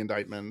 see the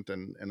indictment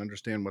and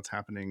understand what's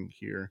happening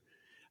here.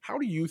 How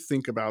do you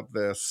think about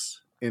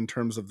this in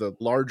terms of the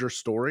larger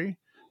story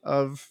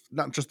of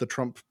not just the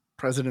Trump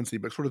presidency,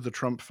 but sort of the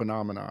Trump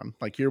phenomenon?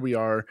 Like, here we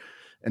are,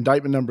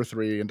 indictment number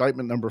 3,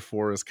 indictment number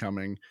 4 is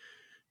coming.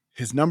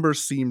 His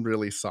numbers seem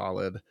really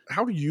solid.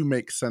 How do you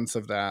make sense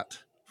of that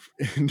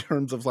in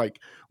terms of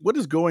what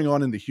is going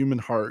on in the human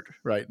heart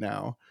right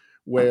now?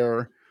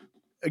 Where,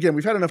 again,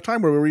 we've had enough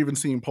time where we're even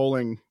seeing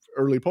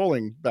early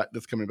polling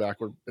that's coming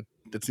back where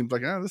it seems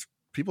like this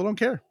people don't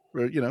care.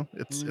 Where,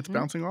 it's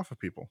bouncing off of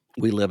people.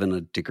 We live in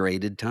a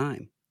degraded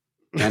time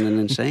and an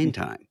insane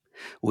time.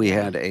 We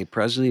had a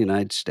president of the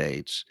United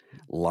States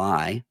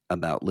lie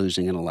about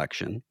losing an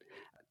election,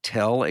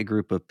 tell a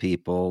group of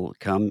people,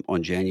 come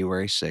on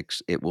January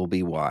 6th, it will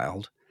be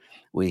wild.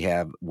 We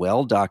have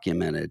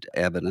well-documented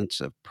evidence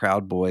of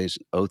Proud Boys,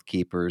 Oath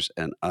Keepers,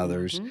 and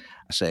others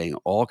saying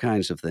all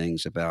kinds of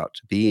things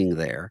about being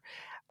there.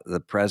 The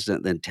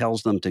president then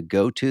tells them to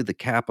go to the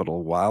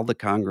Capitol while the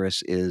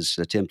Congress is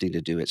attempting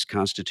to do its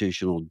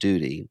constitutional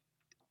duty.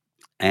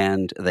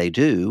 And they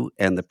do,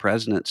 and the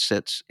president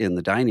sits in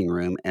the dining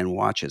room and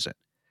watches it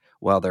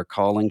while they're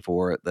calling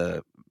for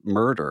the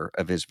murder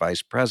of his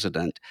vice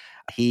president.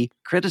 He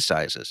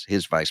criticizes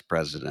his vice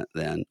president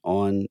then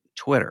on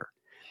Twitter.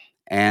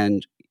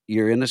 And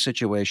you're in a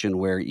situation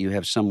where you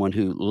have someone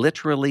who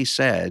literally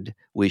said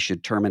we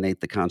should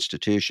terminate the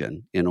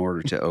Constitution in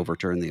order to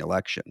overturn the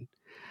election.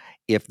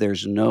 If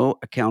there's no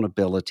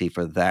accountability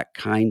for that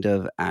kind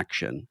of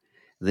action,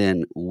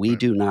 then we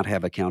do not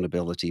have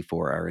accountability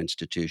for our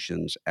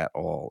institutions at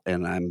all.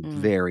 And I'm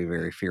very,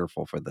 very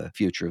fearful for the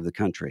future of the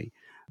country.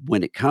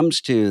 When it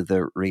comes to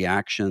the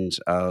reactions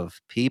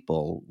of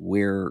people,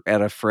 we're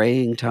at a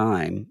fraying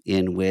time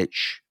in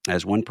which,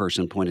 as one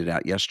person pointed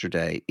out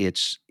yesterday,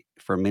 it's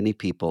for many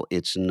people,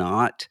 it's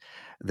not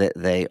that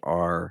they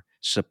are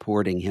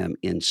supporting him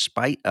in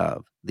spite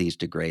of these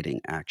degrading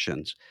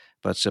actions,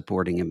 but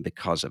supporting him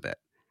because of it.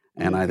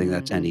 And I think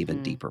that's an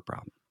even deeper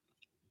problem.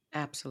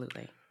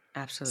 Absolutely.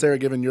 Absolutely. Sarah,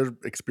 given your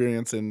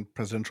experience in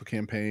presidential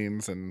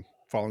campaigns and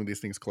following these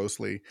things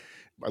closely,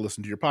 I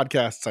listen to your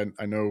podcasts.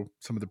 I know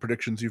some of the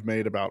predictions you've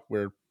made about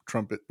where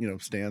Trump,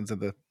 stands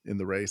in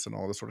the race and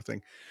all this sort of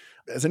thing.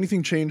 Has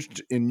anything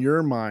changed in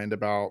your mind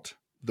about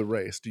the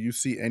race? Do you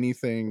see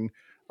anything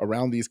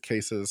around these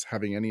cases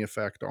having any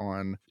effect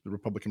on the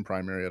Republican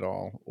primary at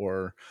all?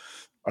 Or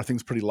are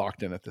things pretty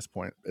locked in at this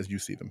point as you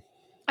see them?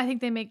 I think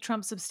they make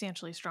Trump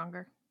substantially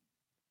stronger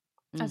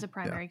as a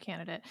primary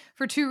candidate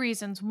for two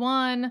reasons.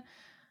 One,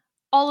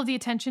 all of the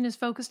attention is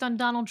focused on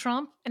Donald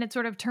Trump, and it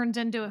sort of turns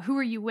into who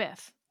are you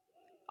with?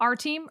 Our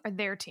team or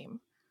their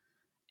team?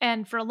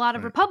 And for a lot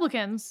of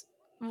Republicans,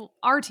 well,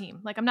 our team.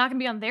 Like, I'm not going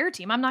to be on their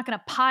team. I'm not going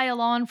to pile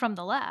on from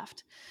the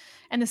left.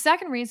 And the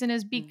second reason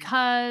is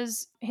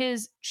because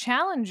his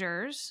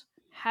challengers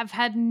have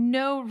had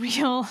no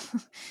real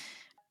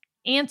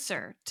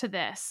answer to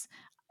this.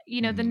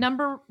 The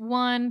number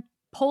one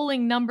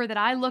polling number that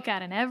I look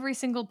at in every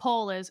single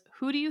poll is,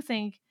 who do you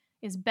think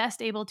is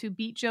best able to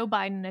beat Joe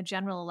Biden in a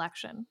general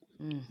election?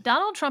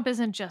 Donald Trump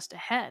isn't just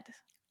ahead.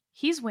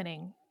 He's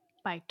winning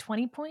by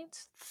 20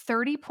 points,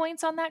 30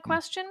 points on that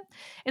question.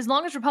 As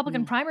long as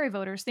Republican primary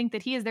voters think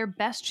that he is their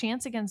best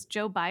chance against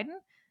Joe Biden,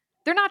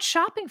 they're not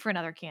shopping for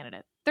another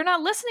candidate. They're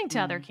not listening to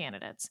other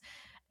candidates.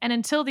 And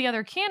until the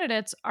other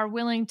candidates are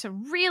willing to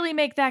really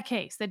make that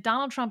case that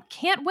Donald Trump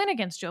can't win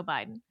against Joe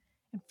Biden,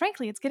 and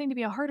frankly, it's getting to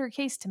be a harder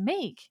case to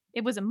make.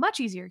 It was a much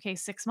easier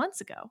case 6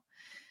 months ago.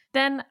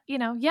 Then,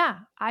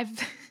 I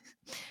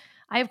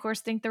of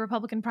course think the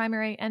Republican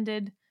primary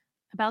ended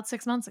about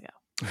 6 months ago.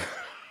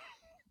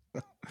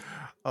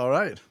 All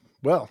right.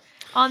 Well,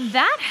 on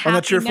that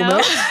happy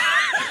note.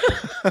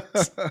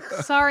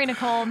 Sorry,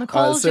 Nicole.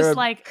 Nicole's Sarah,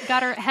 just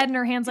got her head in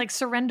her hands, like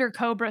Surrender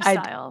Cobra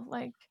style.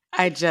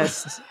 And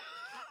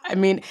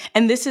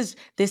this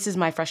is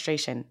my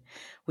frustration.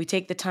 We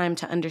take the time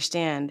to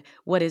understand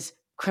what is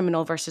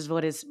criminal versus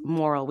what is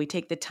moral. We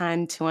take the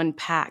time to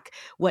unpack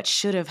what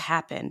should have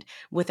happened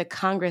with a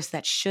Congress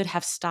that should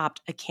have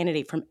stopped a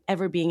candidate from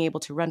ever being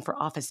able to run for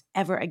office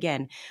ever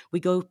again.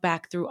 We go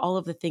back through all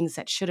of the things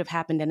that should have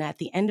happened. And at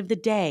the end of the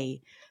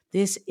day,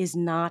 this is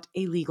not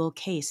a legal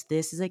case.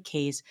 This is a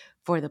case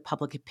for the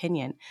public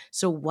opinion.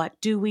 So what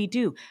do we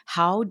do?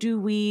 How do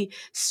we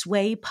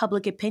sway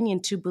public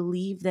opinion to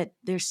believe that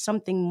there's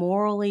something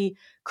morally,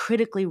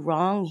 critically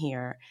wrong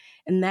here?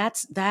 And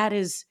that's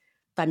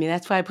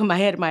why I put my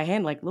head in my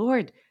hand like,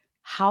 Lord,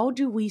 how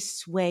do we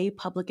sway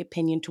public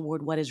opinion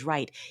toward what is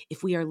right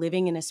if we are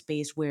living in a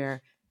space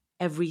where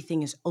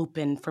everything is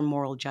open for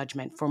moral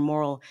judgment, for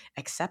moral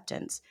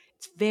acceptance?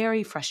 It's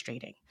very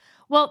frustrating.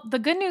 Well, the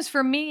good news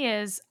for me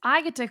is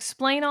I get to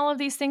explain all of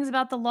these things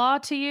about the law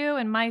to you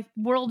and my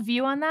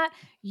worldview on that.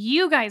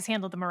 You guys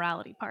handle the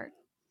morality part.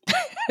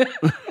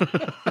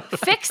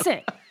 Fix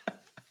it.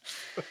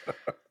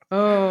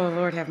 Oh,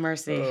 Lord have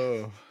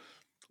mercy.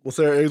 Well,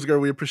 Sarah Aisgar,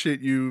 we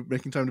appreciate you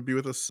making time to be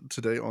with us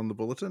today on The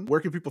Bulletin. Where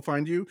can people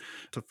find you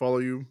to follow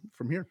you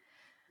from here?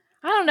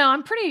 I don't know.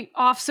 I'm pretty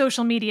off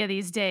social media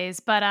these days,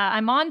 but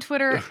I'm on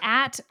Twitter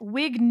at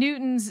Wig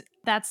Newtons.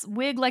 That's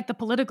Wig like the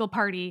political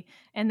party,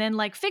 and then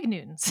like Fig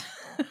Newtons.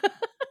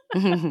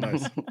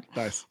 Nice.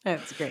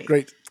 That's great.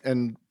 Great.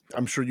 And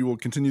I'm sure you will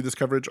continue this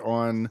coverage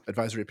on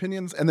Advisory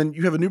Opinions. And then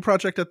you have a new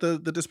project at the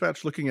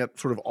Dispatch looking at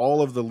sort of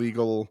all of the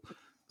legal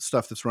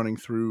stuff that's running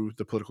through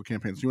the political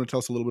campaigns. Do you want to tell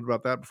us a little bit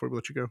about that before we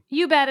let you go?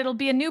 You bet. It'll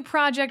be a new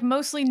project,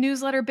 mostly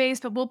newsletter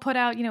based, but we'll put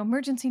out,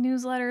 emergency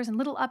newsletters and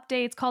little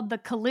updates called The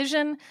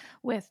Collision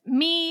with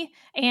me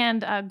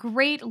and a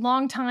great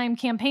longtime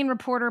campaign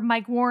reporter,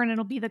 Mike Warren.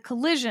 It'll be the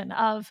collision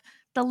of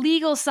the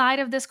legal side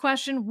of this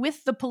question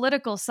with the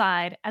political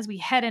side as we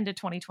head into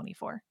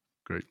 2024.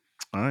 Great.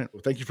 All right.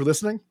 Well, thank you for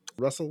listening.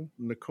 Russell,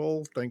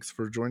 Nicole, thanks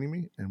for joining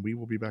me, and we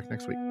will be back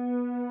next week.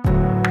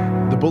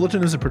 The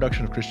Bulletin is a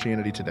production of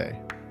Christianity Today.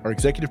 Our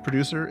executive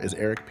producer is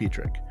Eric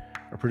Petrick.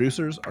 Our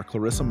producers are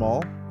Clarissa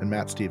Mall and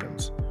Matt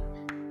Stevens.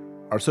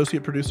 Our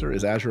associate producer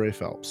is Azure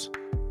Phelps.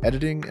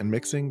 Editing and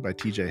mixing by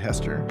TJ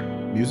Hester.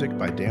 Music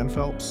by Dan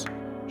Phelps.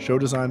 Show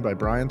design by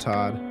Brian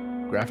Todd.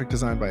 Graphic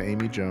design by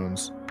Amy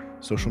Jones.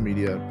 Social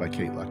media by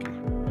Kate Lucky.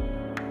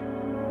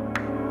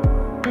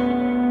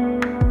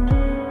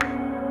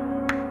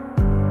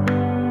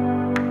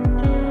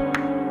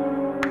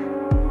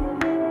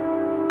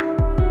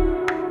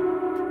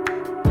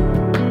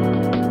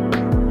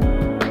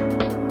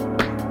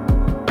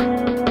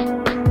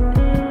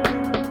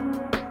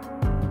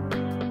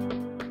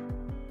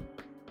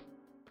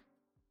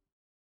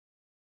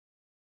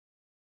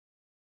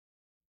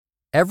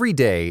 Every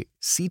day,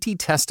 CT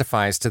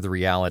testifies to the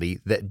reality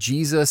that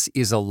Jesus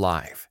is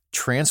alive,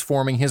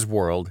 transforming his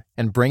world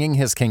and bringing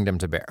his kingdom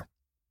to bear.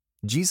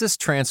 Jesus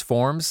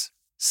transforms,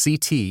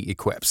 CT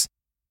equips.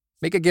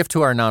 Make a gift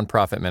to our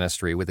nonprofit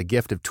ministry with a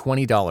gift of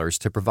 $20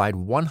 to provide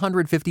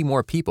 150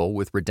 more people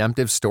with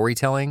redemptive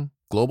storytelling,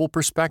 global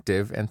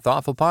perspective, and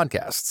thoughtful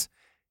podcasts.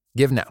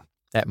 Give now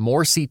at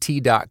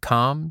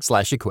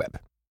morect.com/equip.